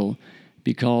of reel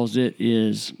because it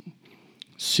is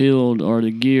sealed or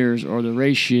the gears or the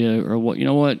ratio or what. You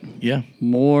know what? Yeah.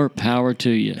 More power to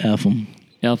you. F them.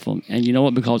 F them. And you know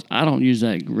what? Because I don't use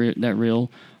that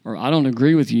reel, or I don't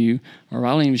agree with you, or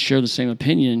I don't even share the same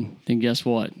opinion, then guess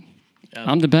what?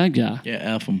 I'm the bad guy. Yeah,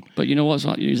 F them. But you know what?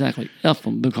 Exactly. F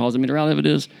them. Because, I mean, the reality of it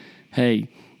is, hey,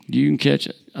 you can catch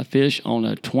a fish on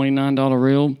a $29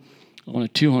 reel, on a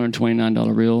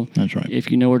 $229 reel. That's right.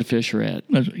 If you know where the fish are at.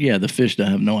 The fish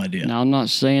don't have no idea. Now, I'm not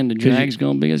saying the drag's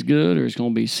going to be as good, or it's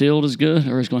going to be sealed as good,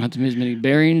 or it's going to have to be as many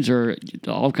bearings, or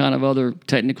all kind of other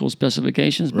technical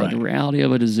specifications. But Right. the reality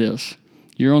of it is this: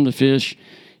 you're on the fish.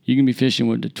 You can be fishing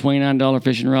with the $29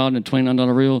 fishing rod and a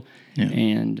 $29 reel. Yeah.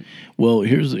 And Well,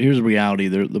 here's the reality.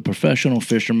 The professional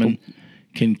fisherman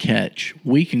can catch.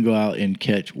 We can go out and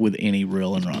catch with any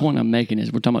reel and rod. the point I'm making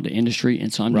is, we're talking about the industry,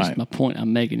 and so Right. my point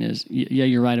I'm making is, yeah,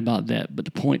 you're right about that. But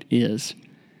the point is,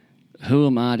 who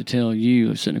am I to tell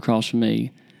you, sitting across from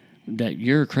me, that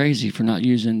you're crazy for not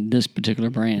using this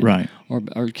particular brand, Right. Or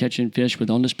catching fish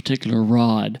with on this particular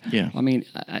rod? Yeah. I mean,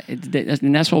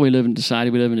 and that's why we live in the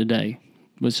society we live in today,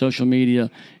 with social media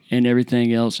and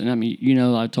everything else. And I mean,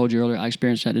 I told you earlier, I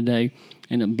experienced that today,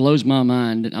 and it blows my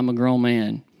mind that I'm a grown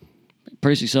man,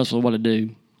 pretty successful at what I do,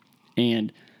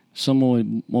 and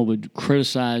someone would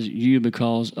criticize you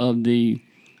because of the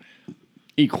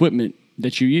equipment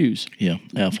that you use. Yeah,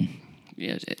 F them.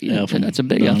 Yeah, F 'em. that's a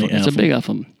big F. Donnie, That's a F 'em. big F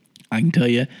 'em. I can tell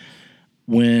you,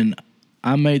 when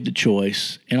I made the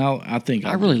choice, and I think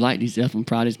I really like these F 'em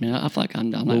Fridays, man. I feel like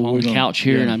I'm like Well, on we're the gonna- couch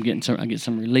here, yeah. and I get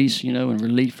some release, and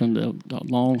relief from the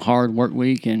long, hard work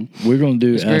week, and we're going to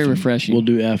do it's very F 'em. refreshing. We'll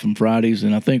do F 'em Fridays,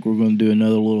 and I think we're going to do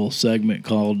another little segment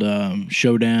called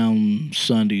Showdown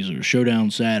Sundays or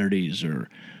Showdown Saturdays or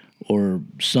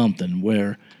something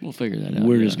where we'll figure that out.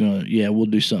 we're yeah. just going to we'll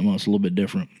do something else a little bit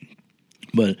different.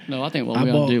 But No, I think what we're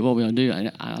gonna do.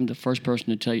 I'm the first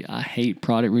person to tell you I hate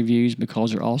product reviews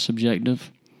because they're all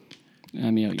subjective.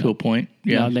 I mean, to a point,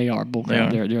 yeah, they are. Bull They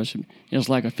crap. are. It's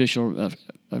like a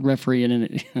referee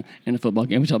in a football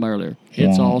game we talked about earlier.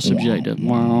 It's all subjective.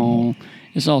 Wow.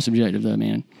 It's all subjective, though,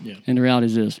 man. Yeah. And the reality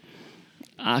is this: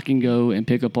 I can go and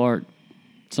pick apart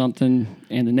something,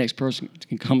 and the next person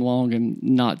can come along and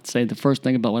not say the first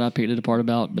thing about what I picked it apart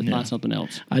about, but find something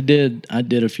else. I did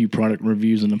a few product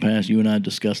reviews in the past. You and I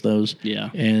discussed those. Yeah.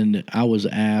 And I was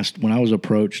asked, when I was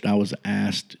approached,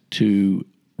 to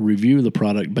review the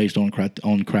product based on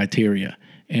criteria,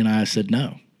 and I said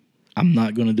no. I'm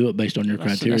not going to do it based on your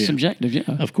criteria. That's subjective, yeah.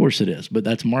 Of course it is, but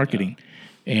that's marketing.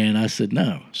 And I said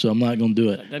no, so I'm not going to do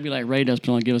it. That'd be like rate us, but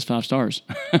only give us 5 stars.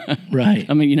 Right.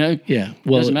 I mean, Yeah.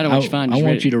 Well, doesn't matter what you find. I just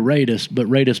want rate you to rate us, but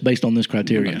rate us based on this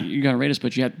criteria. You got to rate us,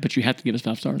 but you have to give us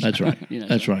 5 stars. That's right.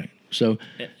 That's right. So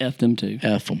F them too.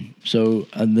 F them. So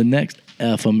the next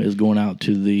F them is going out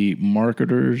to the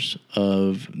marketers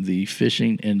of the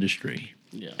fishing industry.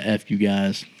 Yeah. F you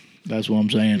guys. That's what I'm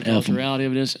saying. Because F the them. reality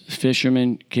of it is,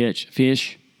 fishermen catch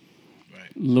fish,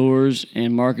 Right. lures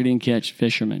and marketing catch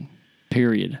fishermen.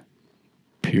 Period.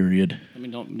 Period. I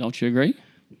mean, don't you agree?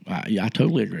 I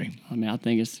totally agree. I mean, I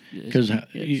think it's 'Cause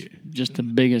just the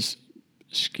biggest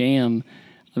scam.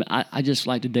 I mean, I just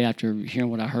like the day after hearing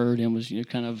what I heard and was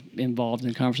kind of involved in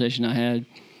the conversation I had.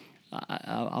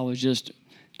 I was just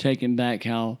taken back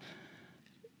how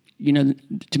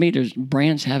to me, there's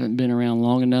brands haven't been around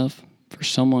long enough for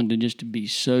someone to be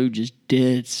so just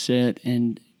dead set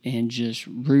and just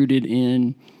rooted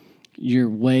in your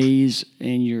ways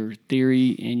and your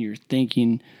theory and your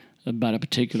thinking about a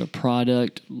particular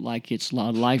product like it's a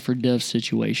life or death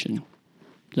situation.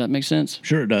 Does that make sense?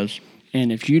 Sure, it does.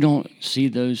 And if you don't see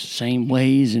those same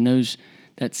ways and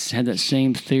have that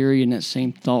same theory and that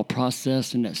same thought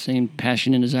process and that same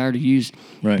passion and desire to use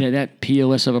that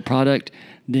POS of a product,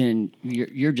 then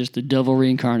you're just the devil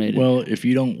reincarnated. Well, if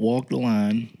you don't walk the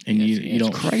line and you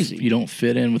don't crazy. You don't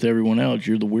fit in with everyone else,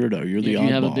 you're the weirdo. You're the oddball.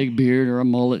 You have a big beard or a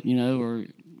mullet, or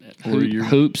your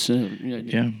hoops,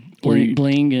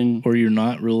 bling, or you're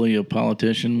not really a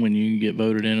politician when you get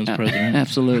voted in as president.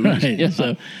 Absolutely, right? Yeah.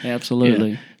 So,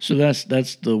 absolutely. Yeah. So that's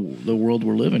the world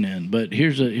we're living in. But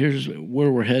here's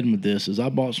where we're heading with this. Is I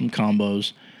bought some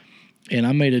combos, and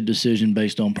I made a decision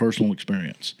based on personal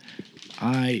experience.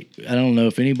 I don't know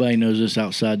if anybody knows this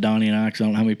outside Donnie and I, because I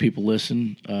don't know how many people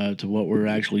listen to what we're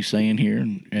actually saying here.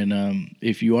 And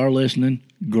if you are listening,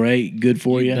 great, good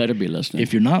for you. You better be listening.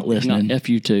 If you're not listening, F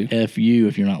you too. F you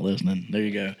if you're not listening. There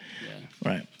you go. Yeah.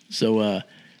 Right. So, I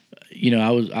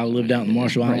lived out in the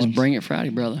Marshall Islands. Bring it Friday,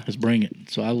 brother. Let's bring it.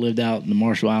 So I lived out in the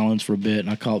Marshall Islands for a bit,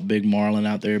 and I caught big marlin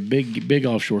out there. Big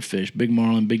offshore fish, big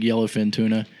marlin, big yellowfin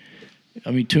tuna. I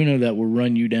mean, tuna that will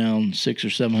run you down 600 or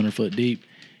 700 foot deep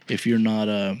if you're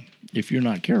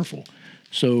not careful.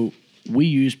 So we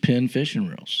used Penn fishing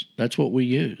reels. That's what we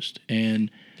used, and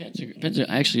Penn's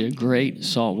actually a great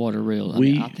saltwater reel. I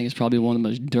think it's probably one of the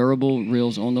most durable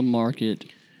reels on the market.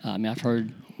 I've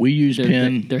heard we use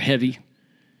Penn. They're heavy.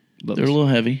 But they're a little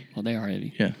heavy. Well, they are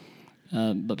heavy. Yeah.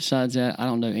 But besides that, I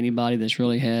don't know anybody that's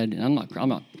really had. And I'm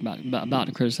not about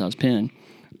to criticize Penn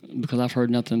because I've heard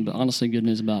nothing but honestly good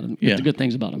news about them. Yeah. The good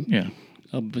things about them. Yeah.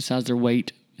 Besides their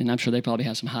weight, and I'm sure they probably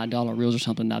have some high dollar reels or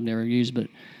something that I've never used, but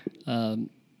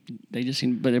they just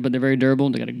seem. But they're very durable.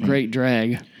 They got a great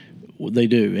drag. Well, they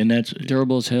do, and that's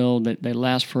durable as hell. They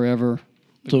last forever.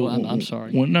 So I'm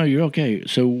sorry. Well, no, you're okay.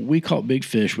 So we caught big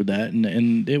fish with that,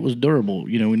 and it was durable.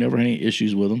 We never had any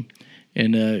issues with them.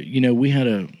 And, we had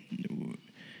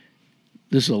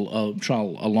this is a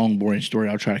long, boring story.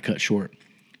 I'll try to cut short.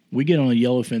 We get on a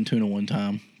yellowfin tuna one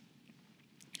time,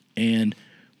 and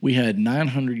we had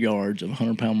 900 yards of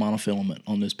 100-pound monofilament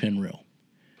on this Penn reel.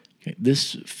 Okay,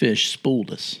 this fish spooled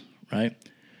us, right?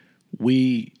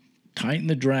 We tightened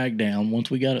the drag down. Once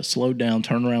we got it slowed down,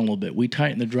 turned around a little bit, we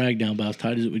tightened the drag down about as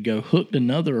tight as it would go, hooked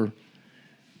another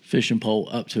fishing pole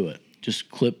up to it,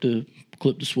 just clipped the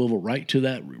swivel right to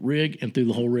that rig and threw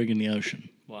the whole rig in the ocean.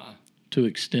 Wow. To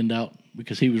extend out,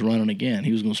 because he was running again.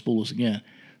 He was going to spool us again.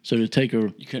 So to take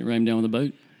her... You couldn't ram him down with a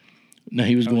boat? No,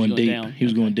 he was going deep. Down? He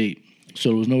was going deep. So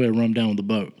there was no way to run him down with the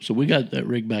boat. So we got that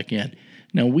rig back in.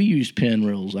 Now, we used Penn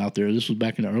reels out there. This was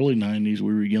back in the early 90s.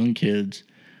 We were young kids.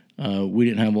 We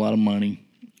didn't have a lot of money.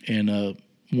 And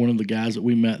one of the guys that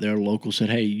we met there, local, said,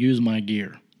 hey, use my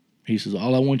gear. He says,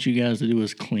 all I want you guys to do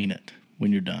is clean it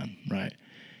when you're done, right?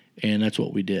 And that's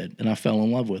what we did. And I fell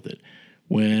in love with it.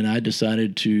 When I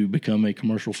decided to become a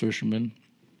commercial fisherman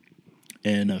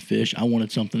and fish, I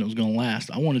wanted something that was going to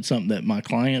last. I wanted something that my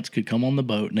clients could come on the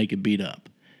boat and they could beat up.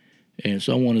 And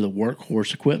so I wanted the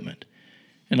workhorse equipment.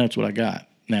 And that's what I got.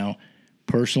 Now,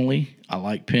 personally, I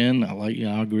like Penn.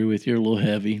 I agree with you, a little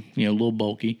heavy, a little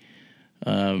bulky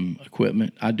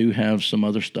equipment. I do have some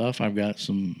other stuff. I've got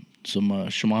some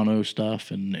Shimano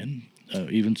stuff and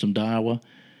even some Daiwa.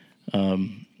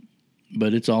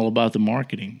 But it's all about the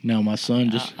marketing. Now, my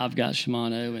son I've got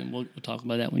Shimano, and we'll talk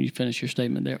about that when you finish your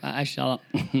statement there. I'm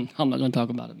not going to talk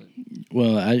about it. But.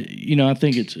 Well, I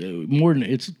think it's more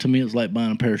than to me, it's like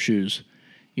buying a pair of shoes.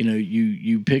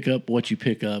 You pick up what you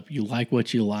pick up. You like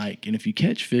what you like. And if you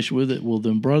catch fish with it, well,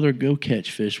 then, brother, go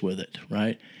catch fish with it,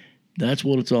 right? That's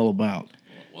what it's all about.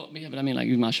 Well, yeah, but I mean, like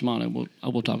my Shimano,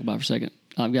 we'll talk about it for a second.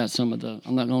 I've got some of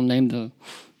I'm not going to name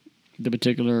the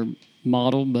particular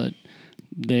model, but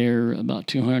they're about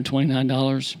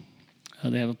 $229.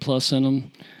 They have a plus in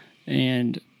them.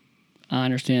 And I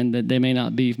understand that they may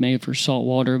not be made for salt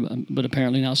water, but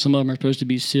apparently now some of them are supposed to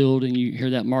be sealed, and you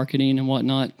hear that marketing and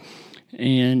whatnot.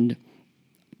 And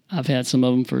I've had some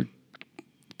of them for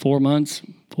 4 months,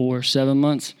 7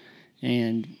 months,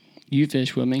 and you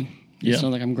fish with me. It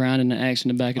sounds like I'm grinding the axe in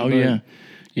the back of the boat.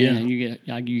 Yeah. And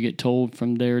you get told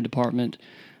from their department,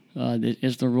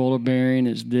 it's the roller bearing,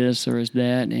 it's this or it's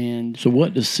that. And so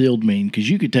what does sealed mean? Because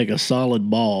you could take a solid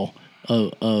ball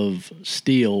of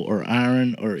steel or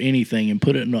iron or anything and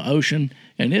put it in the ocean,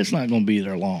 and it's not going to be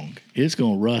there long. It's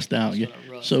going to rust out.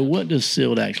 So what does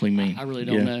sealed actually mean? I really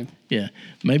don't know. Yeah.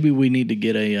 Maybe we need to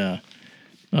get a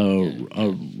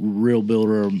a real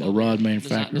builder, a rod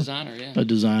manufacturer, designer, yeah. a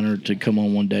designer to come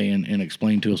on one day and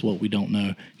explain to us what we don't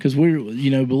know. Because we're,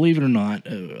 believe it or not,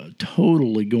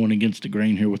 totally going against the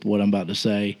grain here with what I'm about to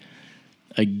say,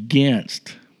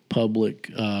 against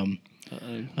public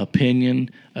opinion,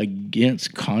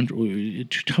 against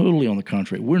totally on the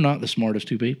contrary. We're not the smartest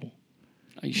two people.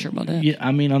 Are you sure about that? Yeah,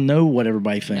 I mean, I know what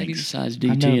everybody thinks. Maybe besides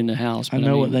DT in the house. I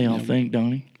know what they all think,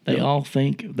 Donnie. They all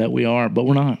think that we are, but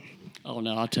we're not. Oh,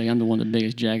 no, I'll tell you, I'm the one of the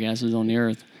biggest jackasses on the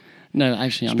earth. No,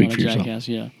 actually, I'm Speak not a for yourself. jackass,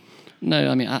 yeah. No,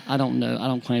 I mean, I don't know. I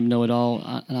don't claim to know it all,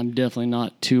 and I'm definitely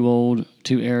not too old,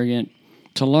 too arrogant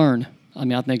to learn. I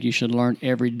mean, I think you should learn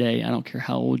every day. I don't care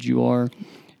how old you are,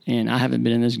 and I haven't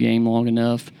been in this game long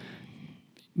enough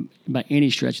by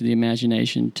any stretch of the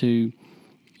imagination to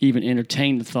even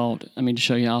entertain the thought. I mean, to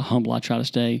show you how humble I try to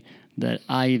stay, that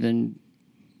I even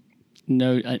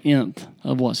know an nth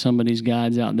of what some of these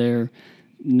guides out there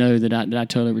know that I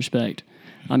totally respect.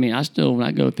 I mean, I still, when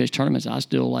I go fish tournaments, I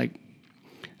still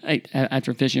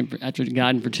after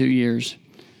guiding for 2 years,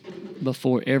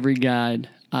 before every guide,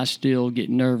 I still get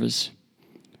nervous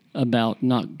about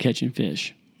not catching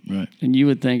fish. Right. And you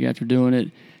would think after doing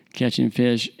it, catching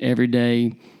fish every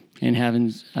day and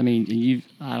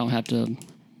I don't have to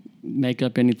make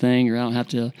up anything, or I don't have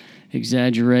to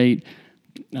exaggerate.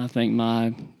 I think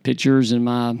my pictures and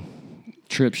my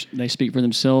trips, they speak for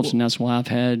themselves, and that's why I've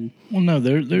had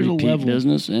there's a repeat level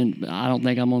business, and I don't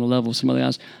think I'm on the level of some other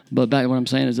guys. But back to what I'm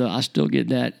saying is that I still get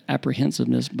that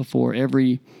apprehensiveness before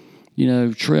every,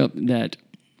 trip that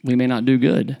we may not do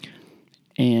good.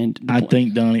 And I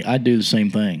think, Donnie, I do the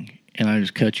same thing, and I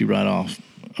just cut you right off.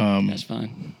 That's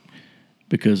fine.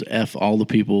 Because F all the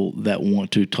people that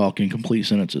want to talk in complete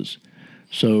sentences.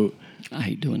 So I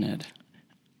hate doing that.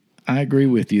 I agree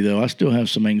with you, though. I still have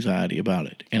some anxiety about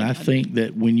it. And I think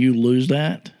that when you lose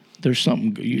that, there's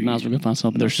something. You might as well go find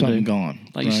something. There's something gone.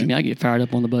 Like you see me, I get fired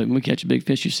up on the boat. When we catch a big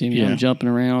fish, you see me, I'm jumping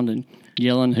around and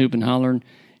yelling, hooping, hollering.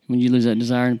 When you lose that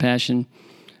desire and passion.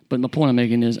 But my point I'm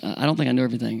making is, I don't think I know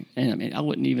everything. And I mean, I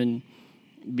wouldn't even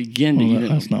begin to.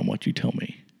 That's not what you tell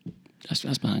me.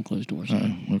 That's behind closed doors. So.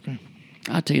 Okay.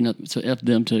 I'll tell you nothing. So F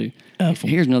them too. F them.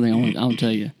 Here's another thing I want to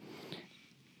tell you.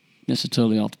 This is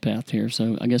totally off the path here,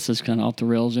 so I guess that's kind of off the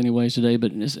rails anyways today,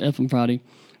 but it's FM Friday.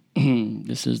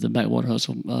 This is the Backwater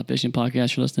Hustle fishing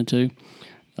podcast you're listening to.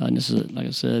 And this is, like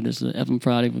I said, this is FM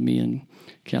Friday with me and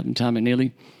Captain Ty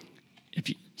McNeely.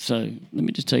 So let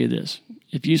me just tell you this.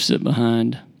 If you sit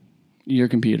behind your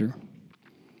computer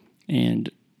and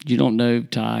you don't know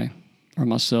Ty or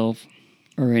myself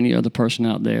or any other person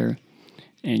out there,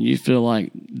 and you feel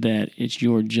like that it's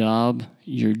your job,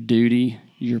 your duty,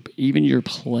 even your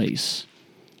place.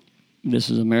 This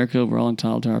is America. We're all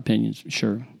entitled to our opinions,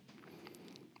 sure.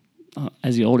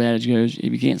 As the old adage goes,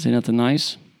 if you can't say nothing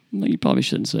nice, well, you probably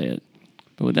shouldn't say it.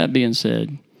 But with that being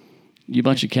said, you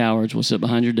bunch of cowards will sit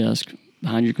behind your desk,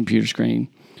 behind your computer screen,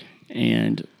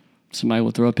 and somebody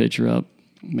will throw a picture up,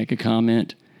 make a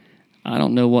comment. I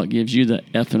don't know what gives you the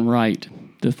effing right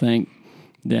to think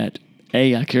that,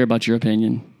 A, I care about your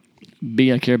opinion,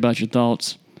 B, I care about your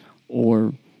thoughts,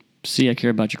 or C, I care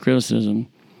about your criticism.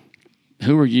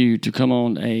 Who are you to come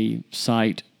on a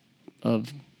site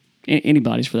of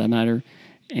anybody's for that matter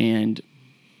and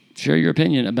share your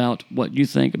opinion about what you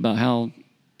think about how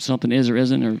something is or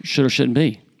isn't or should or shouldn't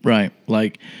be? Right.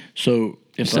 Like, so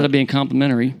instead of being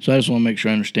complimentary. So I just want to make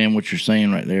sure I understand what you're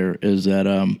saying right there is that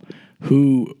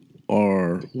who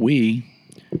are we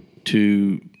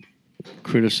to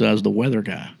criticize the weather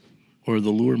guy or the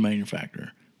lure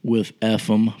manufacturer with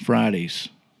FM Fridays?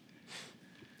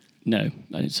 No,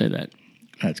 I didn't say that.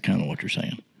 That's kind of what you're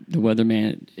saying. The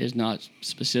weatherman is not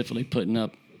specifically putting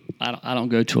up. I don't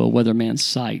go to a weatherman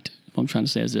site. What I'm trying to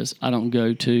say is this: I don't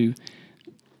go to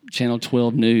Channel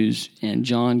 12 News and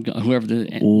John, whoever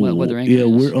the weather anchor is. Yeah,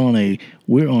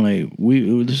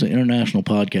 this is an international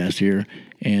podcast here,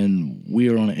 and we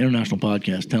are on an international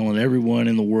podcast telling everyone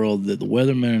in the world that the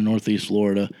weathermen in Northeast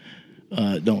Florida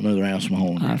don't know their ass from a hole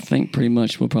in the ground. I think pretty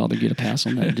much we'll probably get a pass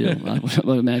on that deal. I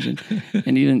would imagine.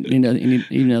 And even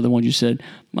the other one you said.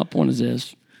 My point is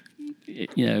this: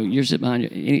 you're sitting behind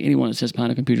anyone that sits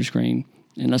behind a computer screen,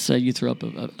 and let's say you throw up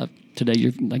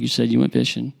today. Like you said, you went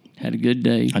fishing, had a good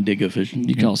day. I did go fishing.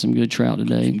 You caught some good trout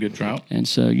today. Some good trout. And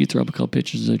so you throw up a couple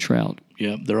pictures of the trout.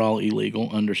 Yeah, they're all illegal,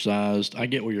 undersized. I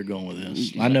get where you're going with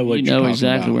this. I know what you're talking about. You know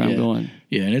exactly where I'm going.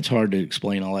 Yeah, and it's hard to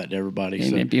explain all that to everybody.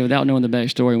 And without knowing the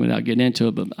backstory and without getting into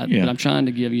it, but I'm trying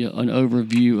to give you an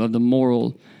overview of the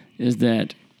moral is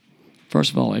that, first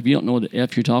of all, if you don't know what the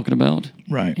F you're talking about,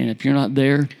 right, and if you're not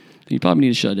there, You probably need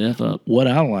to shut the F up. What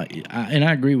I like, and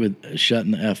I agree with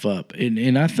shutting the F up,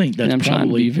 and I think that's And I'm trying to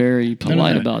probably be very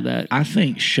polite about that. I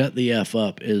think shut the F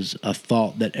up is a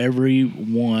thought that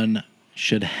everyone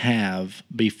should have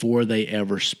before they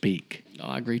ever speak, Oh,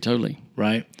 I agree totally.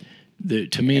 right?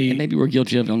 To me, And maybe we're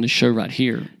guilty of it on this show right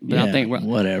here, but I think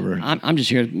whatever. I'm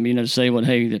just here, to say what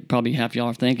that probably half y'all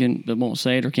are thinking, but won't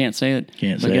say it or can't say it.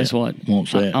 Can't but say guess it. what? Won't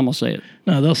say it. I'm gonna say it.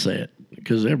 No, they'll say it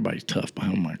because everybody's tough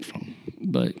behind a microphone.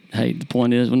 But hey, the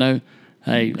point is,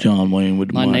 hey, John Wayne with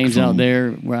the my microphone. name's out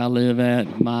there where I live at,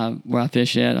 where I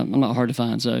fish at. I'm not hard to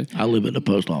find. So I live at the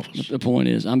post office. the point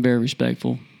is, I'm very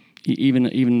respectful, even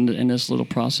in this little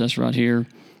process right here.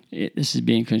 This is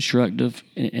being constructive,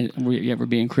 and we're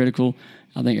being critical.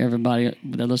 I think everybody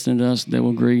that listening to us, they will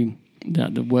agree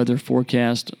that the weather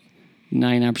forecast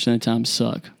 99% of the time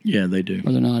suck, Yeah, they do.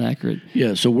 or they're not accurate.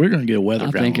 Yeah, so we're going to get a weather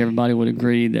I guy think on. everybody would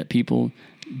agree that people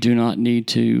do not need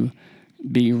to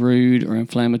be rude or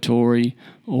inflammatory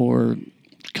or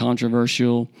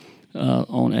controversial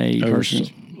on a person's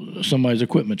somebody's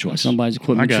equipment choice. somebody's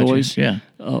equipment I got you. choice, Yeah.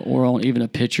 or on even a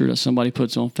picture that somebody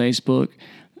puts on Facebook.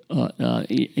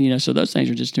 So those things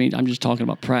are just, to me, I'm just talking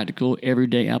about practical,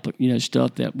 everyday,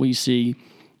 stuff that we see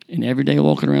in everyday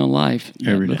walking around life.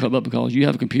 Every day. But because you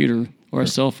have a computer or a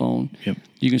cell phone, Yep.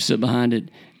 you can sit behind it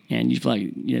and you feel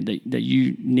like that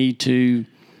you need to,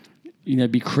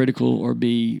 be critical or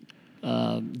be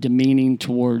demeaning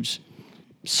towards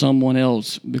someone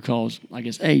else because I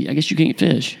guess you can't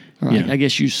fish, or Yeah. I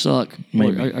guess you suck,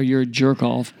 Maybe. or you're a jerk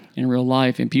off in real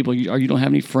life, and people, or you don't have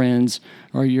any friends,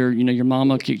 or your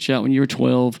mama kicked you out when you were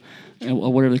 12,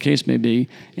 or whatever the case may be,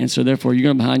 and so therefore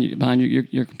you're going behind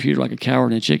your computer like a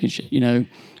coward and a chicken shit,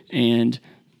 and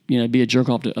be a jerk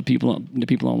off to people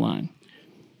online.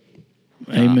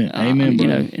 Amen. Amen,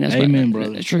 brother. And that's Amen,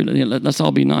 brother. That's true. Let's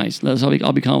all be nice. Let's all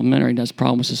be complimentary. That's the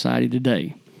problem with society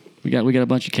today. We got a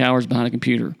bunch of cowards behind a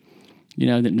computer.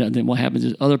 Then what happens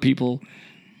is other people,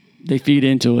 they feed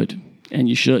into it, and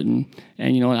you shouldn't.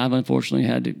 And I've unfortunately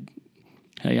had to.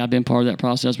 Hey, I've been part of that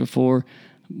process before,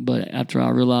 but after I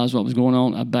realized what was going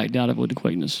on, I backed out of it with the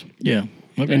quickness. Yeah.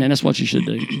 Okay. And that's what you should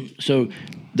do. So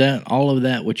all of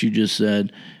that, what you just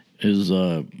said,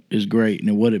 is great.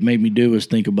 And what it made me do is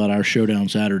think about our Showdown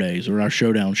Saturdays or our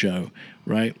Showdown show,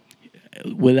 right?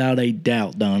 Without a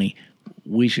doubt, Donnie,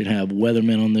 we should have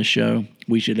weathermen on this show.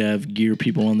 We should have gear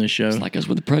people on this show. It's like us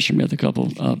with the pressure myth a couple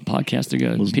podcasts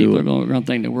ago. Let's People do are it. going to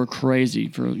think that we're crazy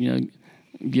for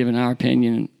giving our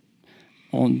opinion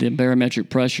on the barometric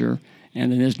pressure.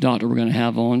 And then this doctor we're going to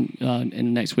have on in the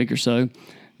next week or so,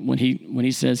 when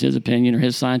he says his opinion or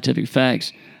his scientific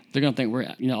facts, they're going to think we're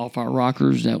off our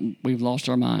rockers, that we've lost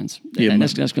our minds. Yeah, and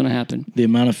that's going to happen. The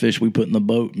amount of fish we put in the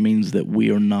boat means that we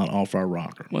are not off our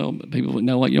rocker. Well, people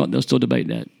know what they'll still debate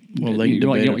that. Well, they can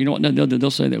debate it. You know what? No,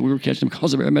 they'll say that we were catching them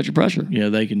because of barometric pressure. Yeah,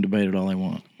 they can debate it all they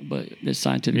want. But it's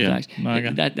scientific Yeah. facts. No, I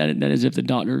got That is if the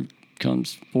doctor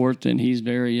comes forth and he's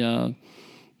very,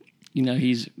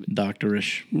 he's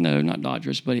Doctorish. no, not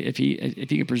doctorish, but if he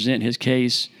can present his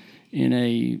case in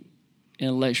a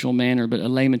intellectual manner, but a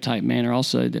layman type manner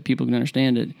also that people can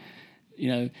understand it.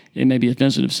 It may be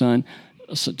offensive to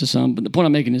some, but the point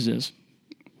I'm making is this.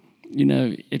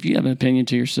 If you have an opinion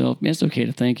to yourself, man, it's okay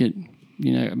to think it.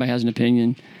 Everybody has an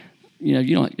opinion.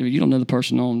 You don't know the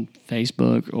person on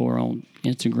Facebook or on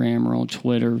Instagram or on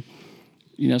Twitter.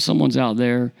 Someone's out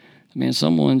there. Man,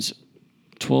 someone's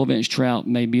 12-inch trout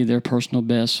may be their personal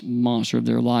best monster of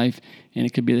their life, and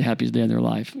it could be the happiest day of their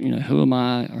life. Who am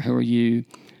I or who are you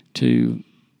to,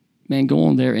 man, go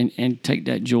on there and take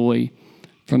that joy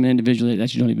from an individual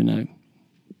that you don't even know?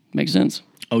 Make sense?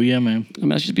 Oh, yeah, man.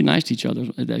 Let's just be nice to each other.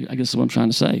 I guess that's what I'm trying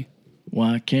to say.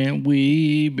 Why can't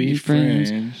we be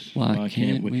friends? Why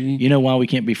can't we? You know why we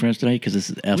can't be friends today? Because this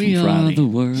is F We 'em are Friday. the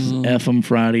world. This is F 'em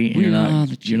Friday. And We you're are not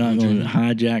the going to children.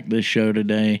 hijack this show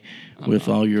today with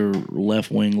all your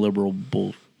left-wing liberal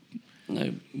bull.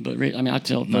 No, but I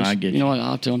tell folks. No, I get you. What?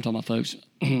 I'll tell my folks.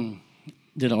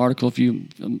 Did an article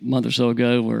a month or so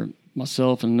ago where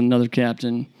myself and another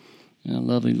captain and a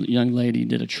lovely young lady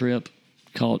did a trip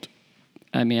caught.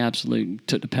 Absolutely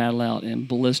took the paddle out and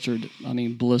blistered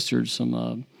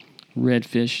some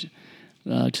redfish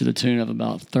to the tune of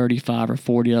about 35 or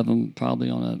 40 of them.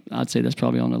 I'd say that's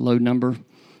probably on a low number,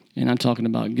 and I'm talking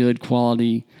about good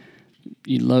quality,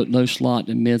 low slot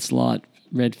and mid slot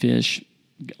redfish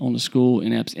on the school,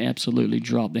 and absolutely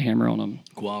dropped the hammer on them.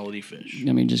 Quality fish.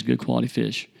 Just good quality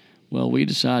fish. Well, we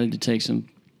decided to take some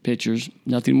pictures,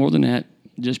 nothing more than that,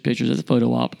 just pictures as a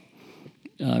photo op,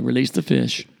 release the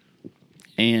fish,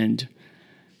 and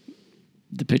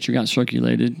the picture got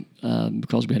circulated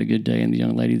because we had a good day, and the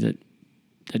young lady that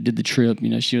that did the trip,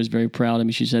 she was very proud of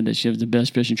me. She said that she was the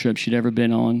best fishing trip she'd ever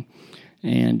been on.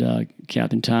 And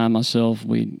Captain Ty and myself,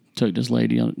 we took this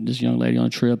young lady on a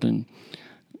trip, and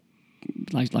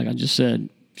like I just said,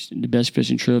 the best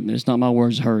fishing trip, and it's not my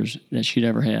words, hers, that she'd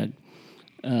ever had.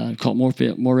 Caught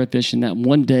more red fish in that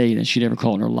one day than she'd ever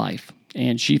caught in her life.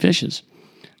 And she fishes.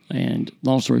 And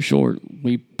long story short,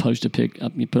 we put up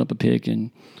a pic,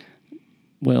 and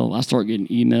I started getting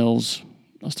emails.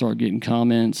 I started getting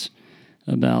comments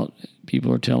about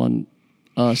people are telling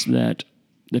us that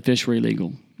the fish were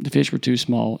illegal. The fish were too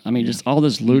small. I mean, just all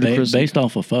this ludicrous. Based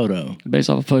off a photo. Based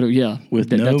off a photo, yeah.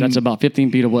 That's about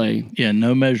 15 feet away. Yeah,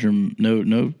 no measure,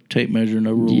 no tape measure,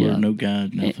 no ruler, no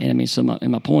guide, nothing. And I mean,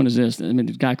 my point is this. I mean,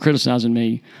 the guy criticizing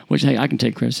me, which, hey, I can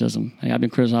take criticism. Hey, I've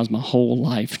been criticized my whole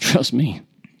life, trust me.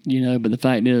 But the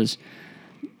fact is,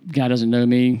 guy doesn't know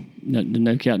me,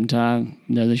 know Captain Ty,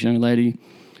 know this young lady.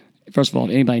 First of all,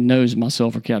 if anybody knows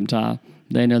myself or Captain Ty,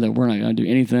 they know that we're not going to do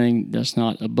anything that's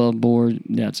not above board,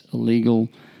 that's illegal.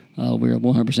 We're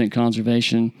 100%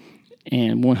 conservation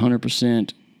and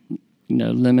 100%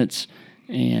 limits,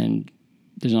 and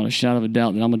there's not a shadow of a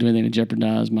doubt that I'm going to do anything to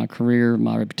jeopardize my career,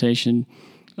 my reputation,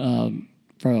 for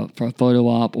a photo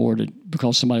op or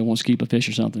because somebody wants to keep a fish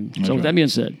or something. Okay. So with that being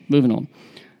said, moving on,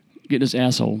 get this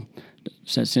asshole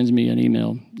that sends me an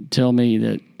email, tell me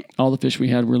that all the fish we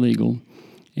had were illegal,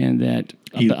 and that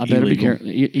I better be careful.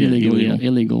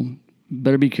 Illegal.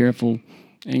 Better be careful.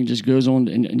 And he just goes on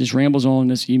and just rambles on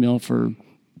this email for,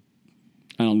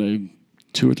 2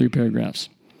 or 3 paragraphs.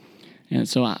 And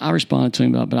so I responded to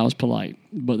him but I was polite.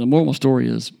 But the moral of the story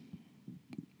is,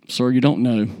 sir, you don't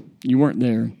know. You weren't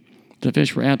there. The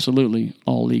fish were absolutely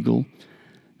all legal.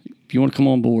 If you want to come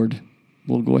on board,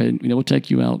 we'll go ahead. We'll take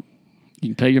you out. You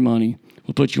can pay your money.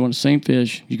 We'll put you on the same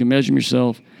fish. You can measure them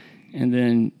yourself, and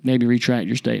then maybe retract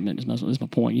your statement. That's my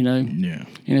point, Yeah.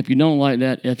 And if you don't like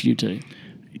that, F you too.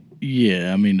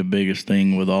 Yeah, I mean, the biggest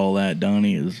thing with all that,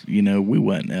 Donnie, is, we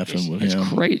wasn't effing with him. It's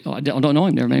great. I don't know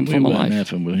him. Never met him before in my life. We wasn't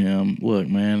effing with him. Look,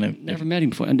 man. Never met him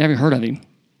before. I never heard of him.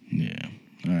 Yeah.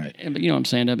 All right. But what I'm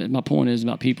saying? My point is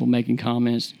about people making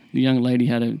comments. The young lady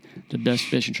had the best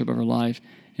fishing trip of her life,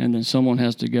 and then someone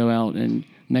has to go out and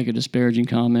make a disparaging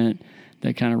comment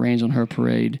that kind of rains on her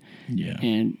parade. Yeah.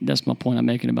 And that's my point I'm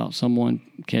making about someone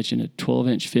catching a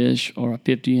 12-inch fish or a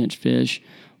 50-inch fish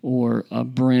or a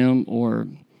brim or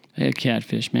a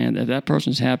catfish, man. If that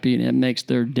person's happy and it makes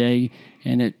their day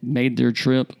and it made their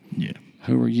trip,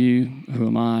 who are you, who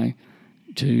am I,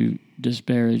 to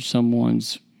disparage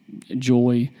someone's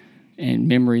joy and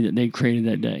memory that they created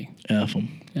that day? F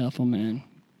them, man.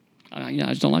 I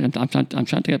just don't like him. I'm trying to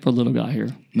take it for a little guy here.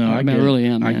 No, I really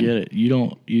am, man. I get it. You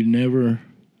don't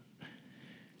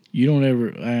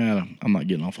ever, I'm not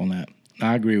getting off on that.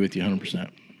 I agree with you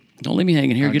 100%. Don't leave me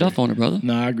hanging here. Get off on it, brother.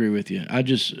 No, I agree with you.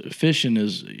 Fishing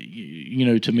is, to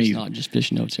me. It's not just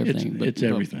fishing, no, it's everything. It's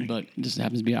everything. But this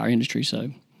happens to be our industry, so.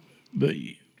 But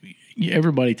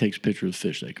everybody takes pictures of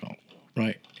fish they caught,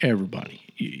 right? Everybody.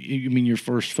 You mean your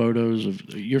first photos of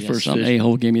your first some fish? Some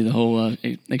a-hole gave me the whole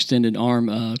extended arm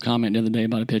comment the other day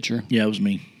about a picture. Yeah, it was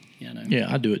me. Yeah, I know.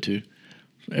 Yeah, I do it too.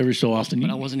 Every so often. But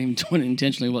I wasn't even doing it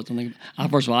intentionally. First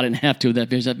of all, I didn't have to with that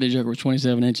fish. That fish was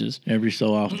 27 inches. Every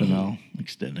so often, I'll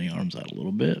extend the arms out a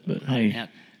little bit. But hey.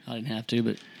 I didn't have to,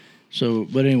 but. So,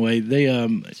 but anyway, they.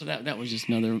 So that was just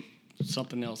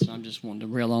something else I'm just wanting to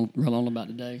rail on about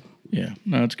today. Yeah,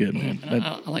 no, it's good, man.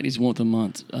 I like these once a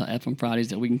month FM Fridays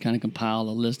that we can kind of compile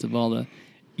a list of all the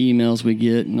emails we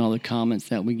get and all the comments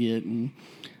that we get and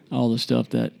all the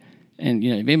stuff that. And,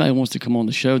 if anybody wants to come on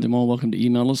the show, they're more welcome to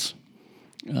email us.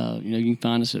 You can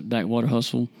find us at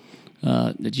backwaterhustle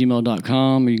at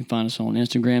gmail.com, or you can find us on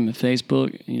Instagram and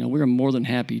Facebook. We're more than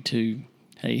happy to,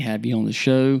 have you on the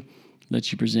show,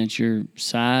 let you present your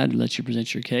side, let you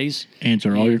present your case.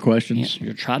 Answer all your questions.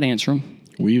 Try to answer them.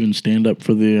 We even stand up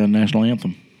for the national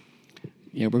anthem.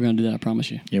 Yeah, we're going to do that, I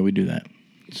promise you. Yeah, we do that.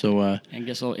 So. And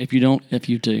guess what? If you don't, F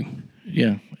you too.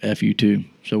 Yeah, F you too.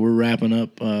 So we're wrapping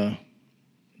up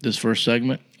this first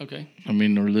segment. Okay. Or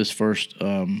this first...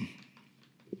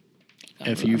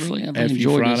 I've really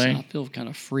enjoyed this. I feel kind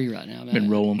of free right now. Been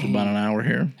rolling for about an hour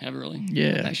here. Have you really?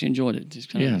 Yeah. I've actually enjoyed it. It's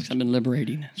been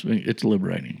liberating. It's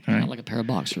liberating. All right. Like a pair of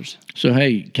boxers. So,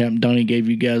 hey, Captain Donnie gave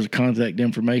you guys contact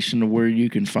information of where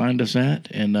you can find us at.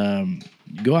 And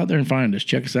go out there and find us.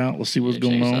 Check us out. Let's see what's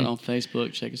going on. Check us out on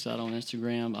Facebook. Check us out on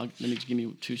Instagram. Give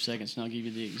me 2 seconds and I'll give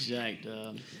you the exact.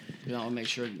 I want to make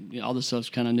sure all this stuff's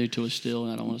kind of new to us still,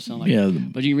 and I don't want to sound like. Yeah.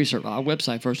 But you can research our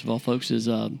website first of all, folks. Is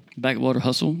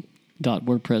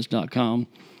backwaterhustle.wordpress.com.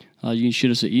 You can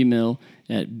shoot us an email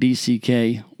at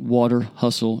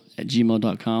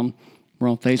bckwaterhustle@gmail.com. We're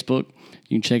on Facebook.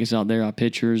 You can check us out there, our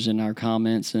pictures and our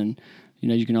comments. And,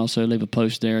 you can also leave a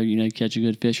post there, catch a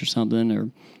good fish or something,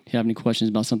 or if you have any questions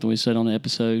about something we said on the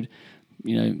episode,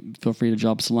 feel free to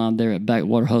drop us a line there at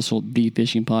Backwater Hustle, the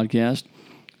fishing podcast.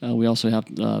 We also have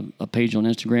a page on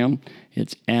Instagram.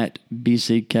 It's at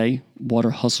BCK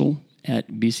Water Hustle, at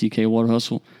BCK Water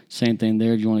Hustle. Same thing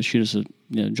there. If you want to shoot us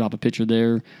drop a picture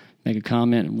there, make a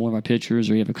comment on one of our pictures,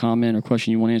 or you have a comment or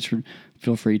question you want answered,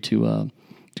 feel free to go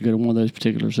to one of those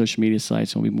particular social media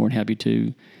sites, and we'll be more than happy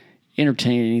to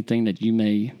entertain anything that you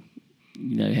may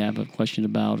have a question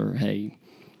about, or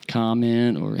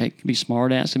comment, or it can be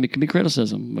smart ass, and it can be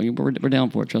criticism. We're down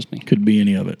for it, trust me. Could be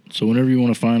any of it. So whenever you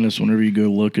want to find us, whenever you go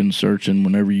looking, searching,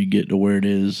 whenever you get to where it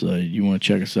is, you want to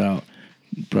check us out,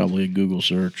 probably a Google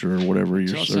search or whatever you're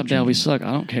searching. Tell us how bad we suck.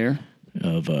 I don't care.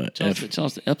 Tell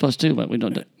us to F us too, but we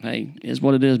don't. Hey, it's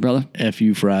what it is, brother.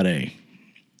 FU Friday.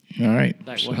 All right.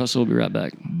 Backwater Hustle. We'll be right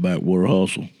back. Backwater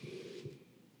Hustle.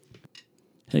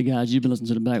 Hey guys, you've been listening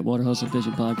to the Backwater Hustle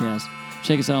Fishing Podcast.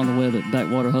 Check us out on the web at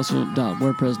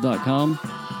backwaterhustle.wordpress.com,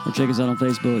 or check us out on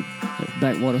Facebook at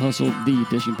Backwater Hustle, the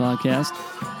Fishing Podcast.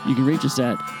 You can reach us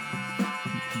at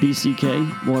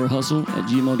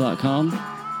bckwaterhustle@gmail.com,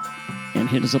 and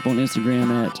hit us up on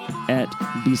Instagram at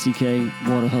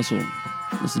bckwaterhustle.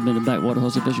 This has been the Backwater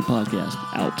Hustle Fishing Podcast.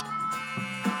 Out.